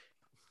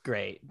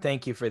 Great.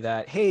 Thank you for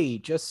that. Hey,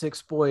 Just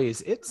 6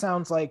 Boys, it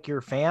sounds like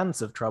you're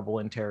fans of Trouble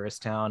in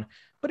Terrorist Town,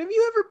 but have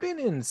you ever been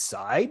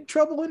inside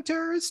Trouble in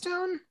Terrorist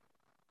Town?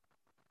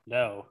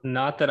 No.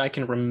 Not that I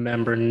can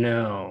remember,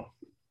 no.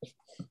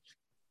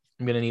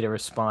 I'm going to need a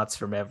response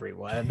from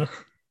everyone.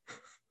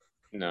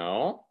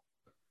 No.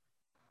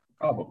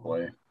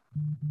 Probably.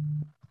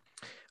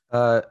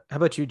 How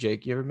about you,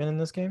 Jake? You ever been in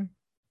this game?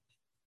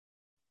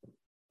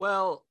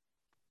 Well,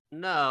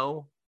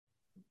 no.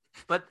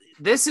 But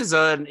this is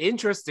an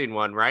interesting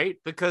one, right?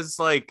 Because,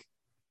 like,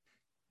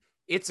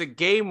 it's a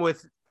game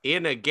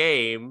within a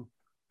game,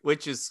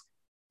 which is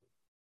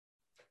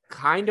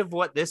kind of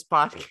what this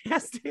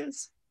podcast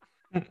is.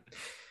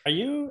 Are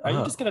you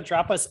just going to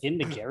drop us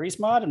into Gary's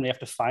mod and we have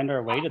to find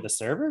our way to the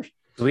server?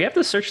 Do we have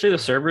to search through the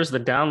servers? The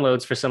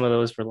downloads for some of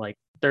those were like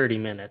 30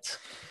 minutes.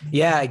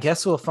 Yeah, I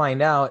guess we'll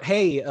find out.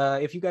 Hey,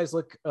 if you guys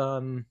look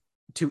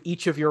to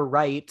each of your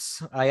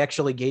rights, I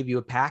actually gave you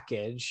a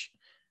package.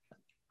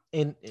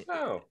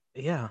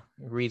 Yeah,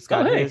 Reed's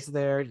got his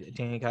there.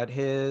 Danny got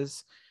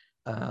his.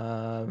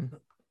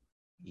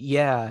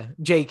 Yeah,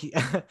 Jake,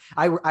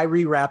 I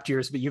rewrapped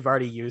yours, but you've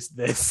already used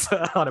this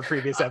on a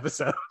previous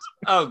episode.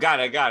 Oh,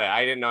 got it.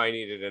 I didn't know I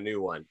needed a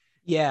new one.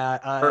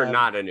 Yeah, or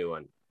not a new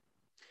one.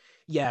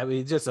 Yeah,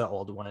 it's just an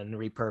old one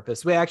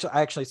repurposed.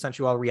 I actually sent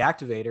you all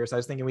reactivators. I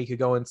was thinking we could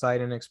go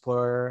inside and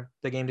explore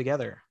the game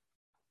together.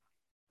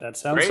 That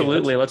sounds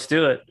absolutely. Let's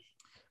do it.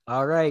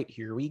 All right,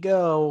 here we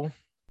go.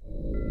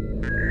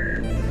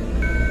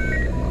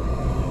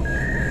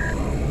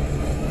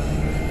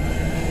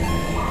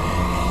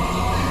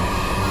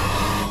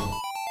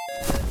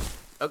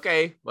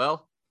 Okay,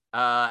 well,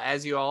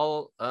 as you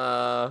all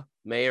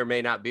may or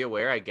may not be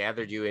aware, I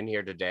gathered you in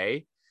here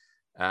today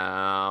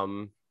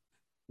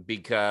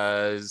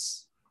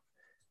because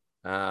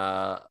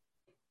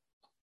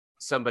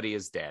somebody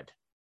is dead.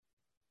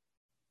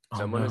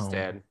 Someone is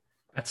dead.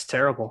 That's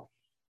terrible.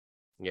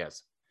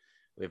 Yes.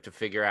 We have to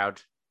figure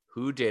out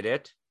who did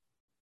it.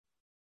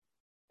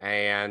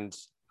 And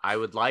I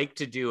would like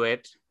to do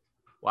it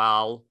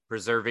while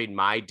preserving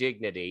my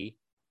dignity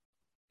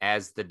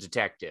as the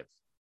detective.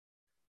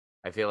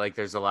 I feel like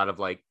there's a lot of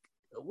like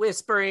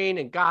whispering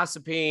and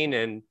gossiping,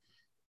 and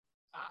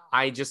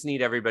I just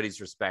need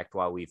everybody's respect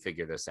while we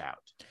figure this out.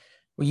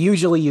 Well,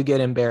 usually you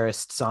get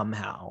embarrassed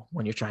somehow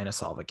when you're trying to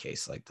solve a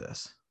case like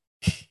this.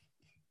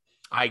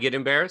 I get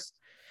embarrassed?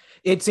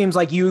 It seems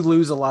like you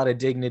lose a lot of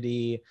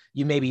dignity.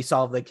 You maybe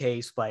solve the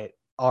case, but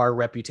our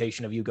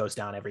reputation of you goes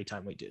down every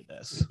time we do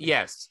this.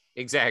 Yes,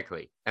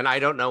 exactly. And I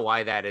don't know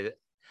why that is.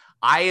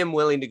 I am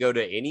willing to go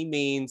to any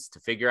means to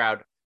figure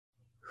out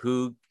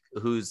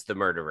who's the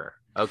murderer.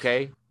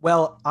 Okay.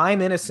 Well,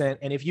 I'm innocent,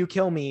 and if you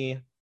kill me,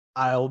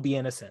 I'll be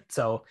innocent.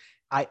 So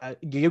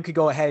you could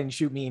go ahead and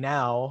shoot me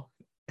now.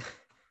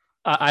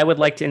 I would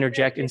like to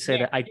interject and say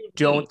that I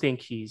don't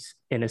think he's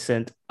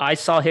innocent. I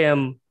saw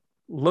him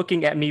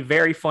looking at me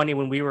very funny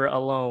when we were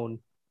alone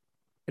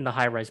in the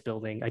high-rise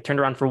building. I turned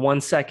around for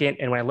 1 second,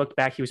 and when I looked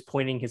back, he was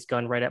pointing his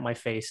gun right at my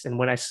face. And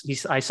when I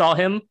saw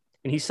him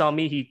and he saw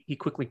me, he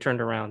quickly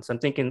turned around. So I'm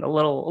thinking a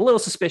little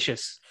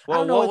suspicious.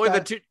 Well, what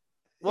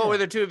were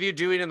the two of you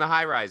doing in the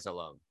high-rise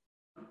alone?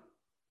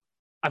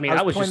 I mean,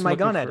 I was just pointing my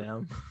gun at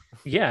him.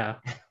 Yeah,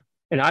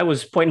 and I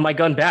was pointing my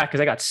gun back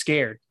because I got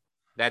scared.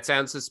 That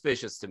sounds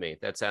suspicious to me.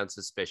 That sounds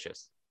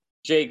suspicious.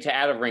 Jake, to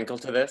add a wrinkle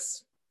to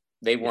this,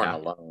 they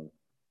weren't alone.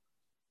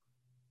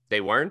 They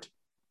weren't?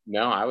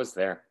 No, I was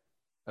there.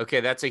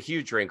 Okay, that's a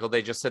huge wrinkle.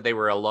 They just said they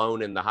were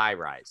alone in the high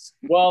rise.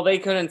 Well, they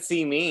couldn't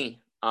see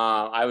me.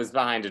 I was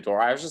behind a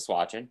door. I was just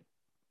watching.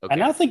 Okay. I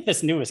now think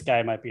this newest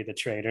guy might be the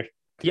traitor.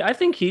 Yeah, I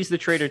think he's the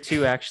traitor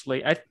too,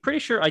 actually. I'm pretty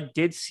sure I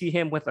did see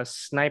him with a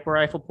sniper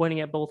rifle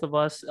pointing at both of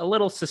us. A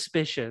little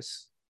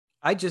suspicious.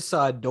 I just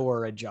saw a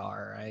door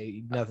ajar.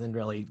 Nothing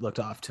really looked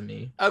off to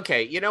me.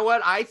 Okay, you know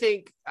what? I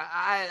think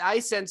I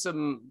sense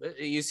some.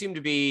 You seem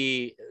to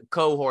be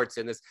cohorts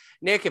in this.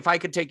 Nick, if I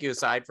could take you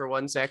aside for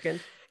 1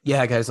 second.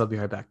 Yeah, guys, I'll be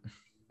right back.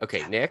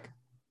 Okay, Nick.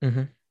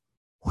 Mm-hmm.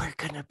 We're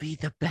gonna be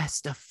the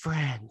best of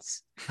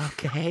friends.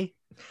 Okay.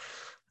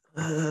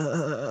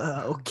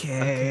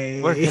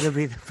 Okay. We're gonna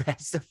be the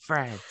best of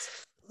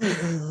friends.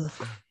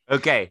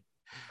 Okay.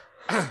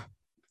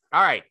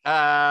 All right.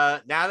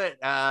 Now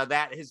that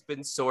that has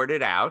been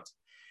sorted out,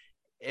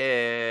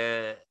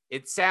 it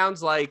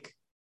sounds like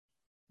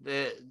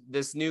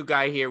this new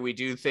guy here. We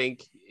do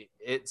think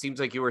it seems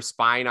like you were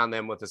spying on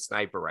them with a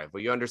sniper rifle.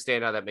 You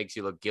understand how that makes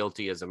you look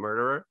guilty as a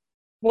murderer?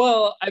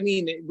 Well, I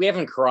mean, we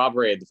haven't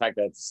corroborated the fact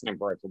that it's a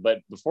sniper rifle. But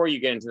before you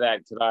get into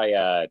that, could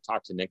I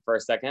talk to Nick for a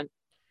second?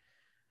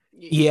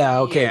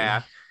 Yeah. Okay.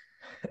 Yeah.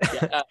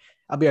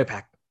 I'll be right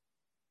back.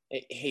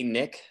 Hey,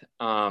 Nick.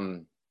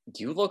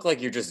 You look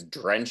like you're just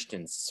drenched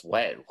in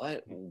sweat.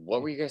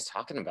 What were you guys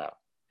talking about?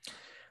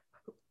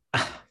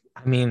 I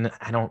mean,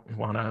 I don't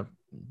want to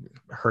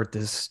hurt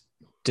this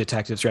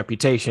detective's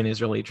reputation.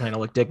 He's really trying to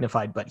look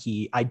dignified, but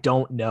I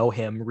don't know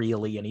him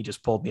really, and he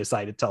just pulled me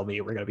aside to tell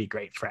me we're going to be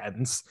great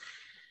friends.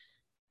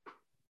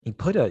 He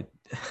put a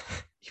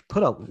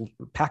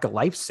pack of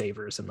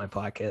lifesavers in my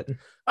pocket.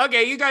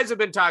 Okay, you guys have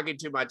been talking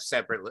too much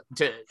separately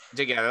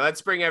together.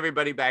 Let's bring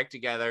everybody back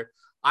together.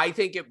 I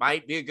think it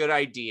might be a good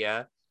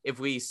idea if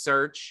we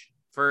search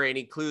for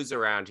any clues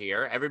around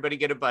here. Everybody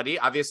get a buddy.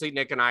 Obviously,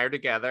 Nick and I are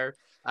together.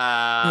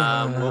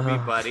 We'll be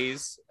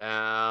buddies.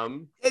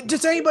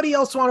 Does anybody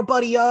else want to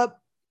buddy up?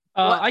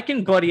 I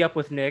can buddy up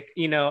with Nick.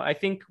 You know, I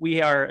think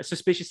we are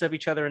suspicious of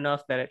each other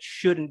enough that it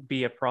shouldn't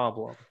be a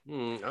problem.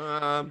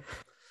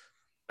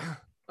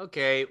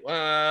 Okay.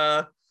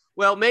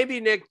 Well,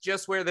 maybe Nick,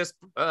 just wear this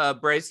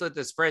bracelet,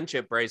 this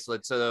friendship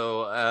bracelet,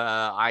 so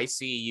I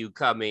see you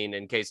coming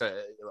in case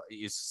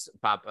you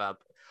pop up.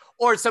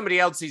 Or somebody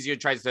else sees you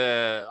and tries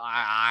to,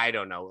 I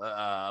don't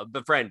know,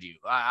 befriend you.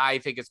 I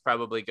think it's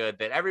probably good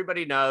that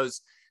everybody knows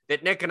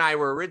that Nick and I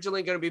were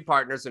originally going to be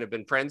partners and have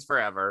been friends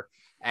forever.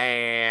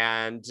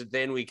 And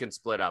then we can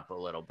split up a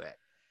little bit.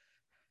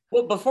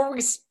 Well, before we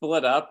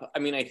split up, I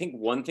mean, I think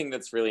one thing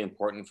that's really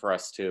important for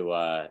us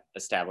to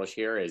establish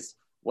here is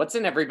what's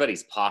in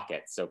everybody's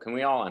pockets. So can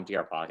we all empty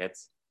our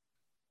pockets?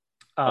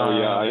 Oh,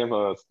 yeah, I have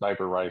a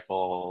sniper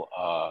rifle,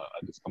 a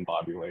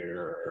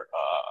discombobulator,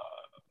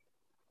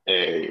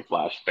 a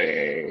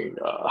flashbang.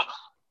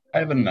 I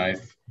have a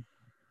knife.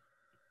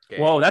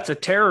 Okay. Whoa, that's a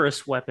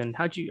terrorist weapon.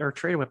 Or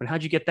trade weapon?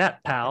 How'd you get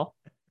that, pal?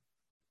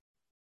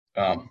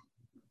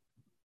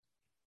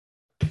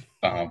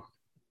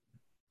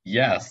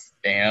 Yes,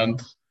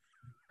 and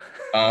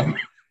All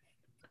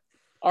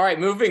right,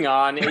 moving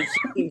on. It's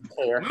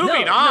fair.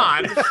 Moving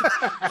on.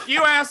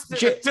 You asked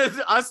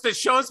us to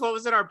show us what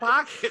was in our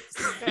pockets.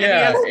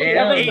 Yeah, And he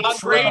has and a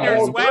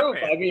trader's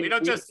weapon. I mean, we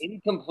don't just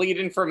incomplete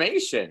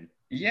information.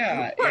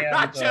 Yeah, We're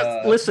not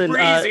just Listen,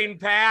 breezing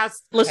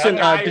past. Listen,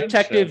 I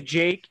Detective mentioned-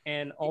 Jake,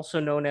 and also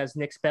known as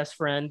Nick's best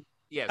friend.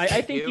 Yes,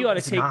 I think you ought to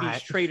It's take not.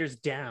 these traitors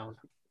down.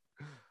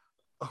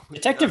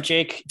 Detective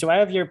Jake, do I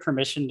have your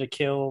permission to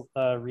kill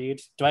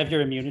Reed? Do I have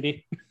your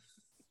immunity?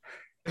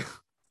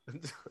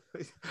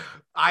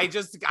 I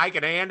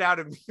can hand out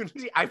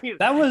immunity. I mean,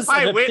 That was if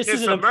I this witness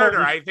is a an murder,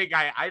 important-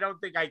 I don't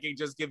think I can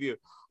just give you.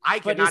 I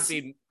But cannot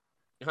be.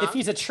 Huh? If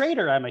he's a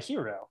traitor, I'm a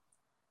hero.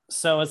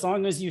 So as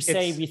long as you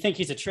say It's- we think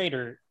he's a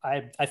traitor,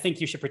 I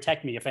think you should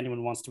protect me if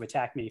anyone wants to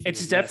attack me.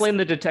 It's definitely in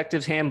the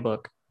detective's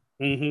handbook.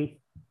 Mm-hmm.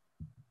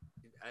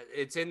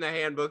 It's in the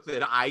handbook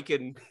that I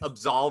can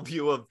absolve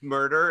you of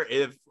murder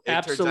if it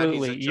Absolutely. turns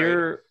out he's a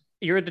traitor.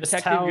 You're a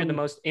detective. You're the town-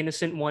 most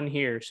innocent one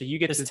here, so you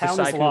get this to town is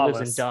decide who lives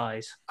and lawless.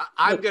 dies.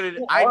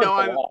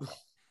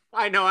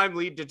 I know I'm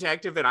lead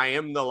detective and I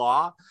am the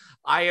law.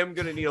 I am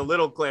going to need a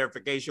little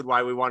clarification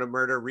why we want to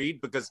murder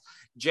Reed, because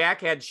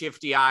Jack had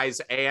shifty eyes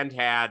and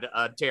had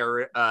a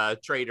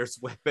traitor's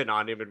weapon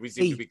on him, and we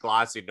seem to be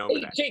glossing over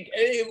that. Jake,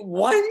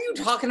 why are you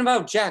talking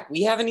about Jack?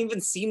 We haven't even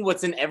seen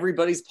what's in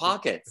everybody's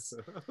pockets.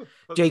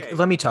 Jake, Okay.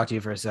 let me talk to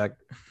you for a sec.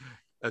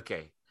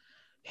 Okay.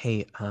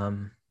 Hey,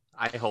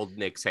 I hold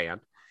Nick's hand.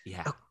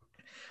 Yeah.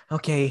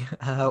 okay,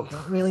 don't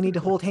really need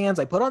to hold hands.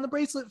 I put on the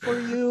bracelet for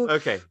you.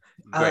 Okay.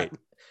 Great.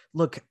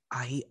 Look,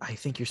 I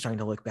think you're starting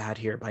to look bad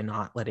here by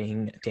not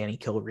letting Danny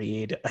kill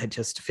Reed. It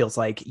just feels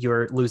like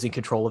you're losing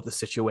control of the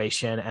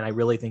situation, and I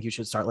really think you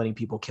should start letting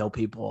people kill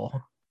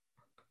people.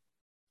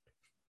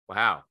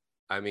 Wow.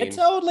 I mean, It's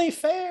only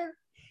fair.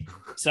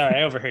 Sorry,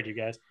 I overheard you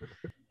guys.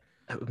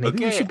 Maybe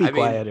we Okay, should be I mean-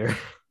 quieter.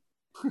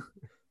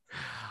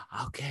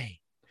 okay.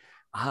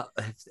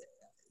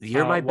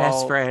 You're my best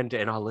well- friend,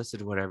 and I'll listen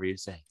to whatever you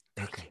say.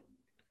 Okay.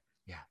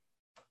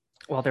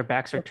 While their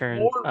backs are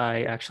turned,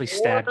 I actually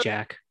stab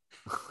Jack.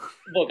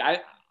 Look,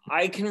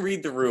 I can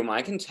read the room.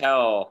 I can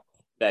tell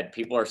that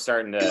people are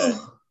starting to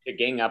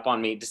gang up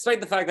on me,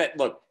 despite the fact that,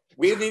 look,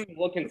 we didn't even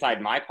look inside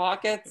my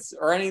pockets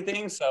or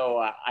anything. So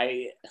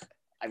I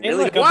Hey,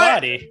 really look, a What?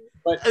 body.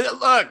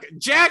 Look,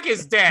 Jack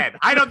is dead.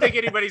 I don't think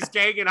anybody's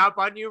ganging up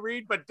on you,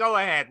 Reed, but go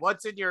ahead.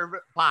 What's in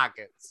your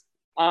pockets?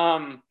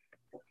 Well,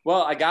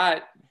 I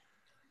got.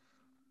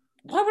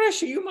 Why would I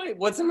show you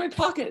what's in my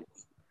pocket?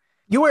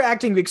 You were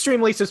acting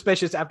extremely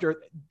suspicious after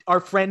our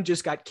friend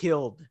just got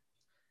killed.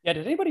 Yeah,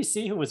 did anybody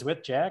see who was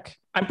with Jack?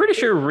 I'm pretty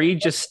sure Reed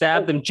just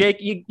stabbed them. Jake,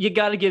 you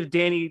got to give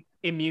Danny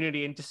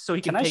immunity, and just so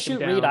he can, Can I take him shoot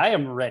down. Reed? I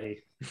am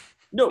ready.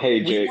 No, Hey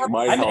we Jake, have-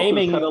 my I'm health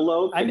aiming- is kind of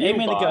low. I'm Can you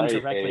aiming the gun buy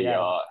directly a, at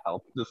him.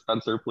 health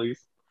dispenser, please?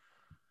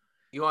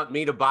 You want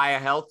me to buy a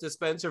health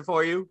dispenser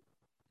for you?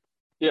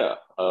 Yeah,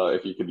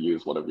 if you could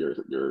use one of your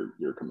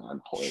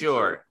command points.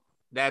 Sure.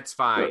 That's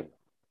fine. Good.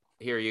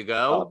 Here you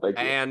go. Thank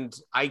you. And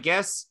I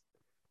guess,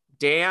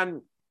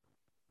 Dan,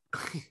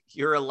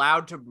 you're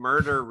allowed to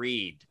murder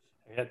Reed.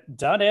 Yeah,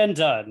 done and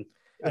done.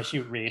 I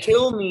shoot Reed.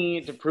 kill me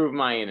to prove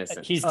my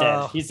innocence. He's dead.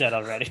 Oh. He's dead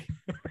already.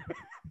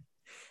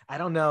 I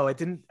don't know. It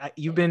didn't.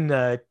 You've been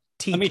TK.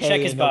 Let me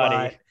check his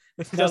body.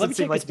 It No, let doesn't me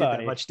seem check like his you did that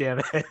body. much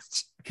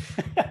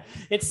damage.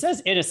 It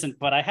says innocent,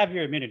 but I have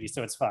your immunity,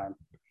 so it's fine.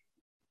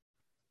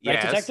 Right,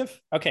 Yes.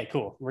 detective? Okay,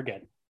 cool. We're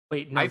good.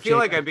 Wait, no, I feel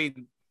Jake, like I'm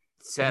being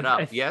set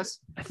I- up. Yes?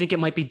 I think it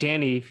might be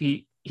Danny. If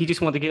he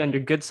just wanted to get on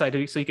your good side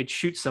so he could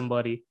shoot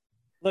somebody.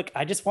 Look,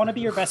 I just want to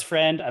be your best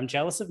friend. I'm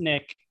jealous of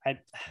Nick.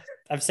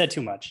 I've said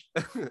too much.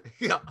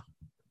 Yeah.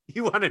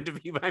 You wanted to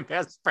be my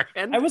best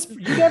friend?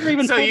 You never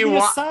even So pulled you me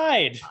wa-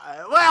 aside.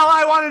 Well,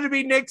 I wanted to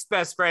be Nick's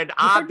best friend,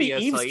 You heard me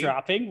obviously.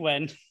 eavesdropping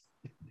when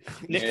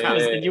Nick Yeah.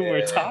 was and you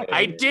were talking.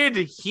 I did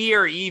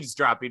hear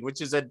eavesdropping, which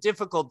is a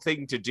difficult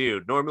thing to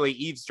do. Normally,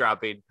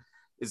 eavesdropping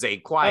is a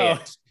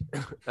quiet,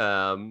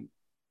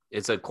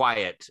 it's a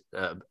quiet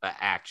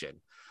action.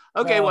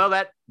 Okay, Well- well,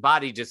 that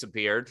body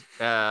disappeared.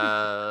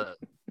 That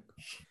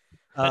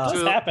does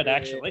so- happen,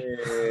 actually.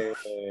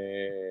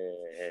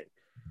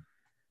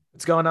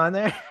 What's going on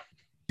there?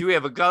 Do we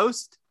have a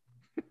ghost?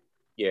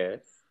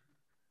 Yes.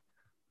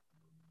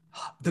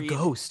 The Reed.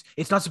 ghost.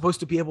 It's not supposed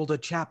to be able to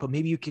chat, but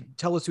maybe you could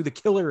tell us who the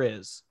killer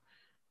is.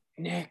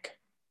 Nick,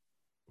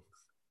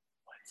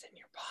 what's in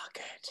your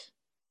pocket?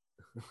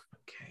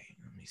 Okay,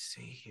 let me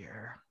see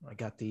here. I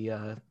got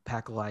the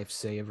pack of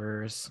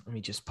lifesavers. Let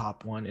me just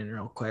pop one in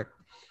real quick.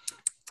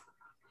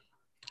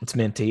 It's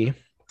minty.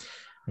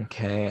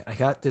 Okay, I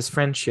got this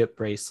friendship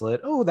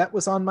bracelet. Oh, that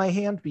was on my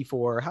hand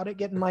before. How'd it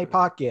get in my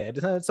pocket?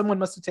 Someone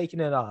must have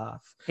taken it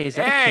off. Hey, is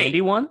that Hey! a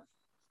candy one?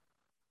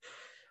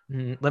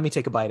 Let me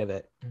take a bite of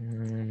it.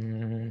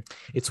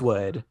 It's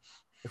wood.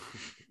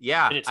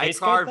 Yeah, Did it I taste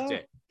good, carved though?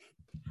 it.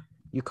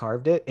 You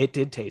carved it? It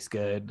did taste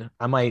good.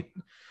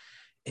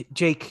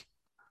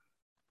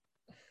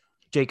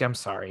 Jake, I'm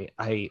sorry.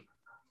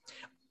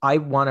 I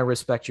want to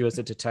respect you as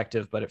a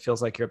detective, but it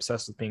feels like you're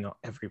obsessed with being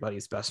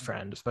everybody's best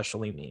friend,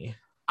 especially me.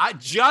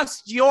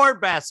 Just your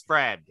best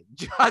friend.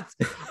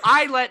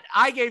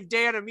 I gave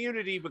Dan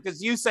immunity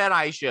because you said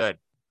I should.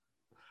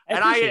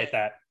 I appreciate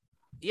that.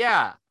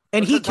 Yeah.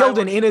 And he killed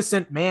an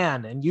innocent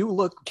man, and you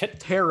look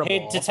terrible.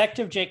 Hey,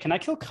 Detective Jake, can I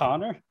kill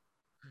Connor?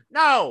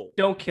 No.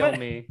 Don't kill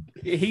me.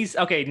 He's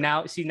okay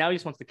now. See, now he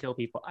just wants to kill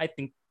people. I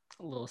think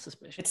a little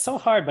suspicious. It's so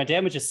hard. My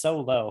damage is so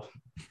low.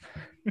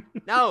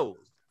 No.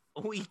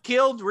 We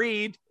killed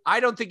Reed. I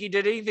don't think he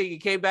did anything. He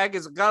came back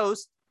as a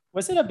ghost.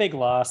 Was it a big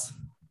loss?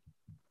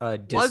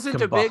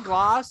 Wasn't a big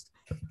loss.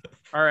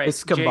 All right.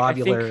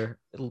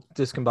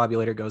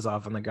 Discombobulator goes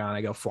off on the ground.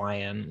 I go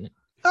flying.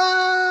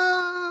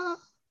 Ah!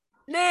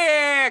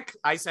 Nick!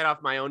 I set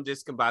off my own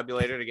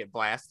discombobulator to get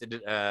blasted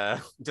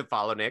to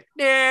follow Nick.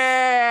 Nick!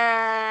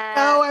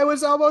 No, I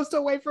was almost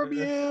away from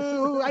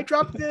you. I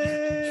dropped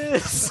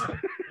this.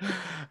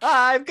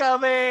 I'm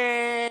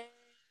coming.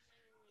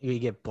 You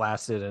get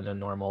blasted in a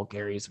normal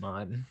Gary's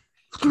mod.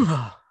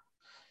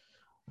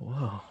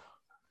 Whoa.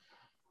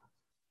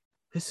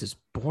 This is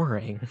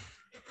boring.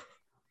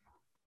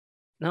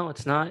 No,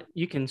 it's not.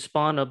 You can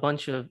spawn a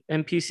bunch of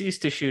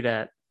NPCs to shoot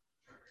at.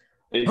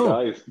 Hey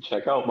guys,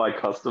 check out my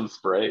custom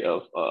spray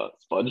of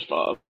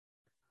SpongeBob.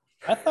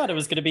 I thought it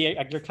was going to be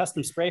your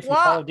custom spray from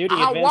Call of Duty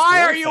Advanced Why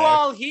Warfare. are you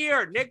all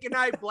here? Nick and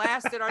I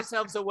blasted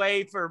ourselves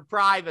away for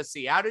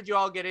privacy. How did you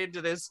all get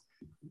into this?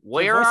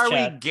 Where are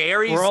we?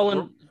 Gary's. We're all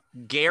in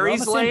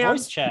Gary's we're all in the same land.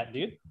 voice chat,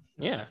 dude.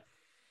 Yeah.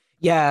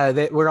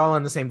 Yeah, we're all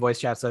in the same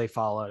voice chat, so they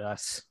followed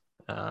us.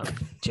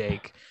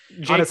 Jake.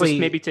 Jake Honestly, was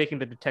maybe taking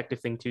the detective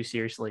thing too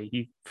seriously.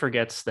 He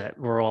forgets that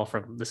we're all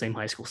from the same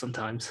high school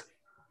sometimes.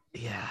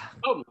 Yeah.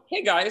 Oh,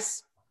 hey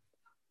guys.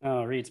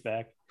 Oh, Reed's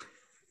back.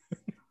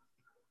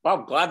 Well,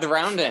 glad the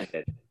round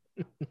ended.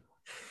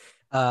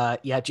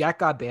 Yeah, Jack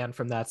got banned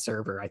from that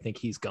server. I think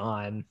he's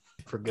gone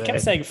for He good.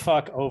 kept saying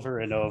fuck over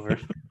and over.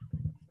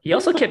 He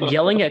also kept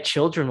yelling at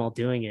children while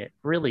doing it.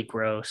 Really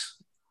gross.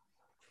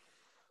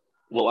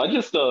 Well, I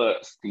just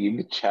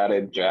Steam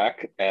chatted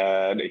Jack,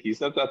 and he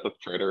said that the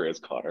traitor is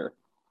Connor.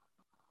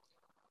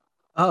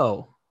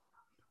 Oh.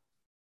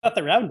 I thought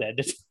the round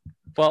ended.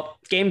 Well,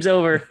 game's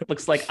over.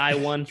 Looks like I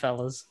won,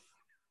 fellas.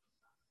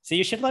 So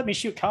you should let me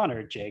shoot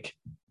Connor, Jake.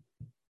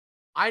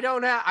 I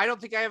don't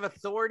think I have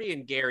authority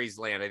in Gary's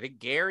land. I think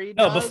Gary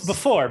No, does.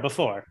 before.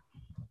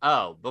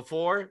 Oh,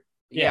 before?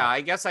 Yeah, Yeah. I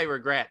guess I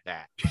regret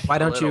that. Why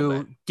don't little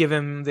you bit. give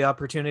him the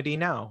opportunity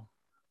now?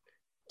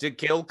 To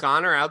kill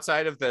Connor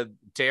outside of the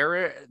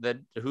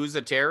who's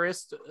a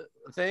terrorist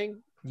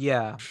thing?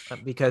 Yeah,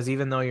 because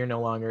even though you're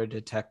no longer a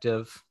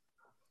detective,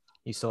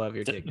 you still have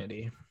your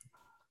dignity.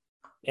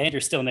 And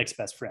you're still Nick's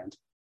best friend.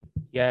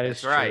 Yeah,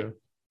 That's right.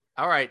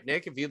 All right,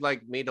 Nick, if you'd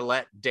like me to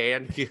let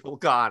Dan kill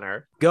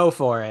Connor. Go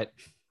for it.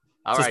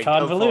 All This right, is go for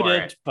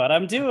convoluted, it. but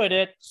I'm doing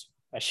it.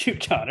 I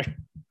shoot Connor.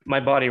 My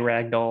body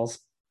ragdolls.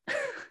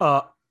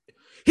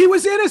 He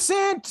was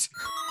innocent.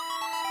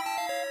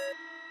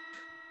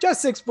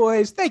 Just Six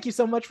Boys, thank you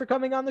so much for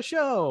coming on the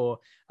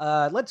show.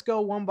 Let's go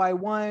one by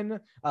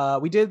one.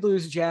 We did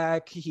lose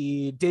Jack.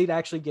 He did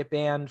actually get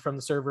banned from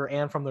the server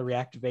and from the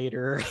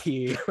reactivator.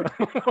 He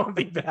won't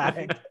be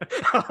back.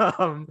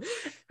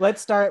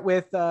 Let's start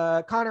with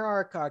Connor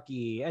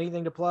Arakaki.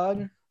 Anything to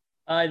plug?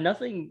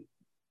 Nothing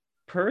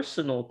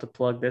personal to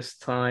plug this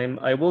time.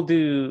 I will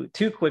do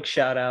two quick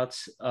shout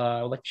outs.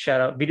 I'd like to shout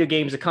out Video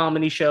Games, a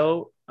comedy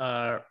show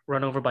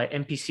run over by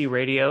NPC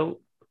Radio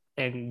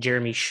and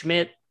Jeremy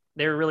Schmidt.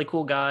 They're really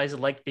cool guys. I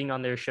liked being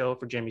on their show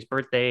for Jeremy's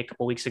birthday a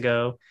couple weeks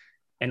ago.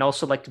 And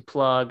also like to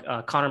plug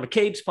Connor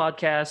McCabe's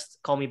podcast,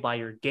 Call Me By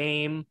Your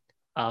Game.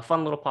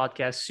 Fun little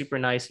podcast, super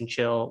nice and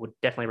chill. Would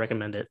definitely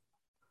recommend it.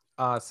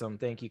 Awesome.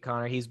 Thank you,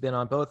 Connor. He's been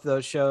on both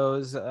those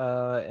shows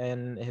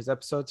and his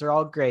episodes are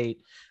all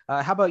great.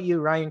 How about you,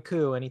 Ryan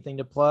Koo? Anything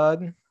to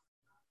plug?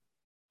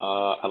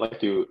 I'd like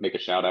to make a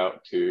shout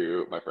out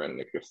to my friend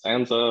Nick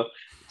Costanza.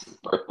 It's his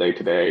birthday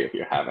today, if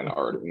you haven't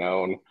already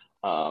known.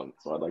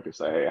 So I'd like to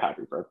say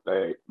happy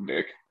birthday,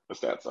 Nick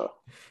Costanza.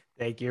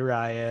 Thank you,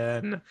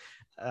 Ryan.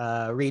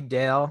 Reed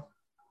Dale.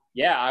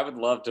 Yeah, I would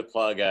love to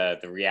plug the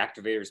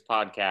Reactivators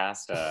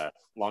podcast.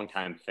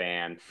 Longtime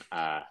fan,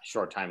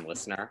 short time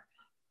listener.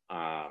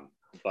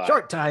 But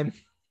Short time.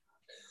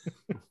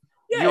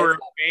 yeah, You were a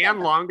fan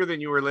longer than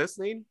you were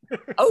listening?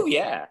 oh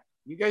yeah.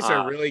 You guys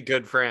are really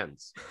good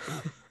friends.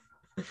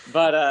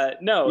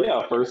 But no,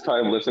 Yeah, first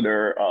time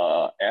listener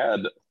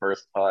and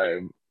first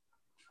time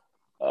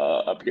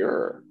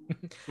appearer.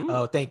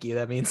 Oh, thank you.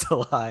 That means a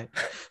lot.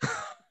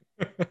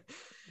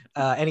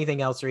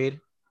 Anything else,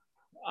 Reed?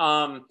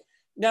 no,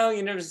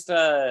 just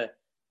would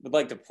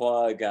like to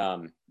plug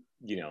the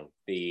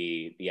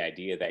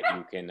idea that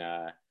you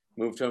can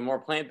move to a more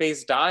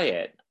plant-based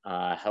diet,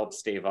 help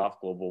stave off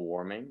global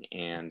warming,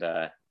 and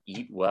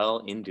eat well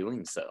in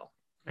doing so.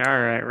 All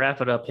right,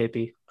 wrap it up,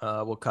 hippie.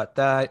 We'll cut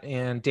that.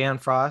 And Dan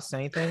Frost,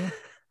 anything?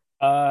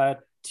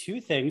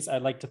 Two things.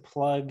 I'd like to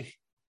plug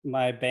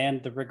my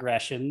band, The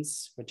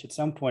Regressions, which at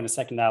some point a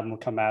second album will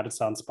come out. It's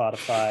on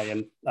Spotify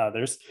and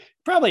others.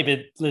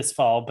 Probably this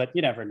fall, but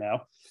you never know.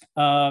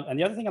 And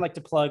the other thing I'd like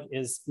to plug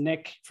is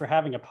Nick for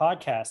having a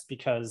podcast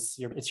because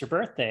it's your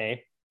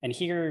birthday. And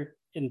here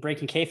in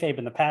Breaking Kayfabe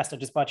in the past, I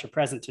just bought your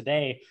present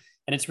today.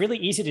 And it's really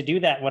easy to do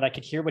that when I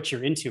could hear what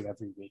you're into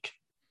every week.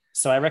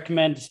 So I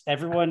recommend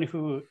everyone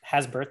who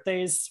has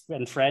birthdays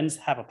and friends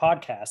have a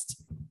podcast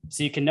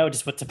so you can know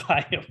just what to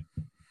buy them.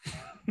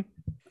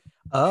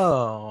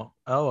 Oh,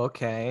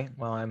 okay.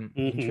 Well, I'm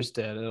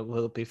interested.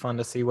 It'll be fun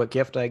to see what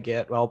gift I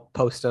get. I'll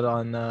post it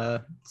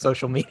on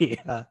social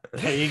media.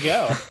 There you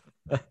go.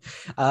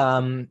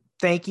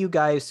 Thank you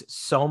guys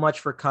so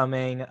much for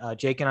coming.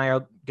 Jake and I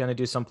are going to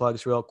do some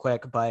plugs real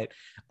quick, but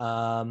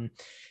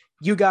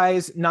you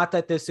guys, not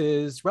that this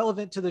is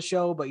relevant to the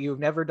show, but you've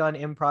never done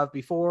improv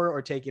before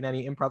or taken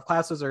any improv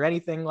classes or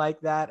anything like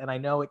that. And I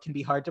know it can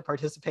be hard to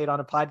participate on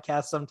a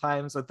podcast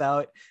sometimes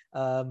without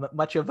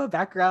much of a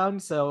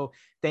background. So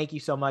thank you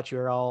so much.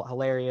 You're all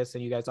hilarious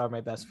and you guys are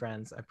my best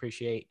friends. I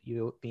appreciate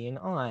you being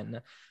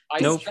on.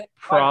 No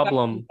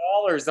problem.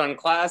 $5,000 on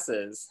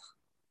classes.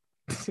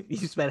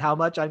 You spent how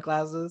much on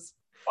classes?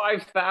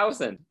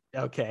 $5,000.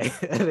 Okay,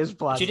 it is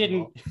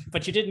plausible.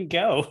 But you didn't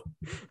go.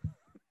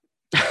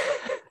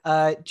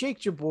 Jake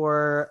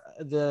Jabor,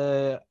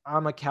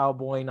 I'm a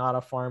cowboy, not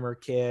a farmer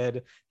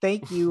kid.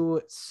 Thank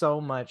you so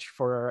much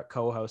for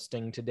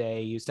co-hosting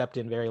today. You stepped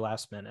in very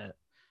last minute.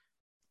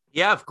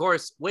 Yeah, of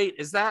course. Wait,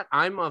 is that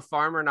I'm a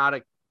farmer, not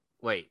a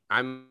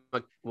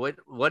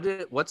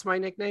what's my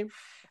nickname?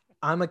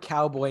 I'm a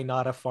cowboy,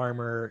 not a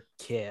farmer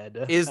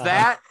kid. Is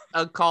that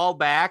a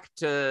callback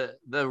to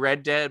the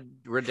Red Dead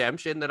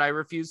Redemption that I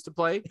refuse to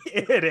play?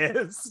 It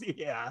is,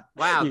 yeah.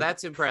 Wow,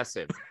 that's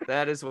impressive.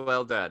 That is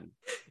well done.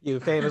 You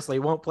famously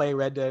won't play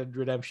Red Dead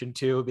Redemption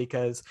 2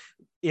 because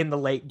in the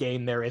late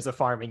game, there is a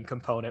farming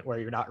component where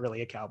you're not really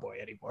a cowboy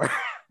anymore.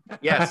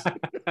 Yes.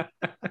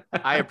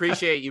 I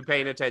appreciate you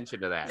paying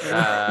attention to that.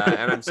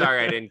 And I'm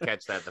sorry I didn't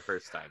catch that the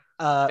first time.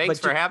 Thanks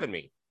for having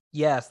me.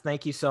 Yes,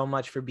 thank you so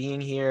much for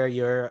being here.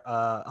 You're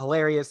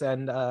hilarious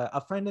and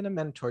a friend and a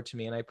mentor to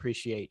me, and I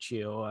appreciate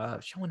you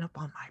showing up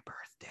on my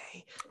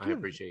birthday. I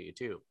appreciate you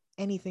too.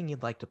 Anything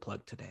you'd like to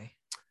plug today?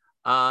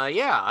 You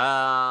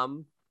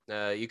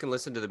can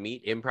listen to the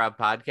Meet Improv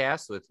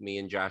podcast with me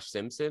and Josh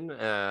Simpson.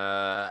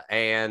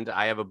 And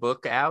I have a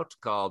book out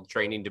called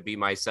Training to Be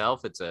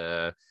Myself. It's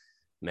a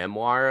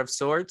memoir of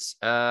sorts,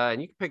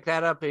 and you can pick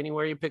that up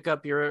anywhere you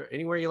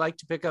like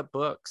to pick up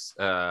books.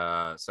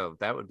 So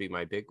that would be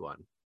my big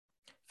one.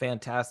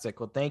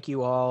 Fantastic. Well, thank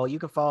you all. You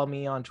can follow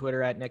me on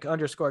Twitter at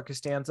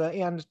Nick_Costanza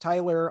and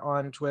Tyler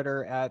on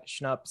Twitter at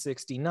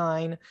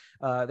Schnupp69.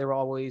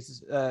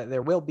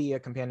 There will be a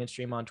companion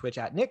stream on Twitch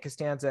at Nick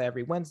Costanza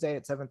every Wednesday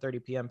at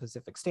 7:30 p.m.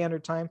 Pacific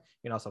Standard Time.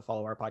 You can also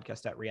follow our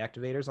podcast at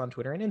Reactivators on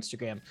Twitter and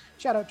Instagram.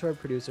 Shout out to our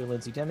producer,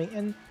 Lindsay Deming,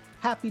 and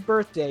happy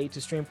birthday to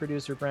stream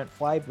producer Brent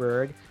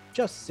Flyberg.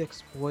 Just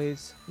 6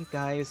 boys. You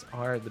guys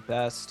are the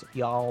best.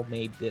 Y'all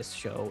made this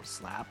show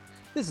slap.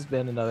 This has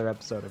been another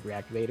episode of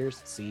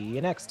Reactivators. See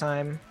you next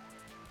time.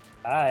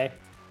 Bye.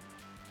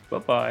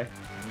 Bye-bye.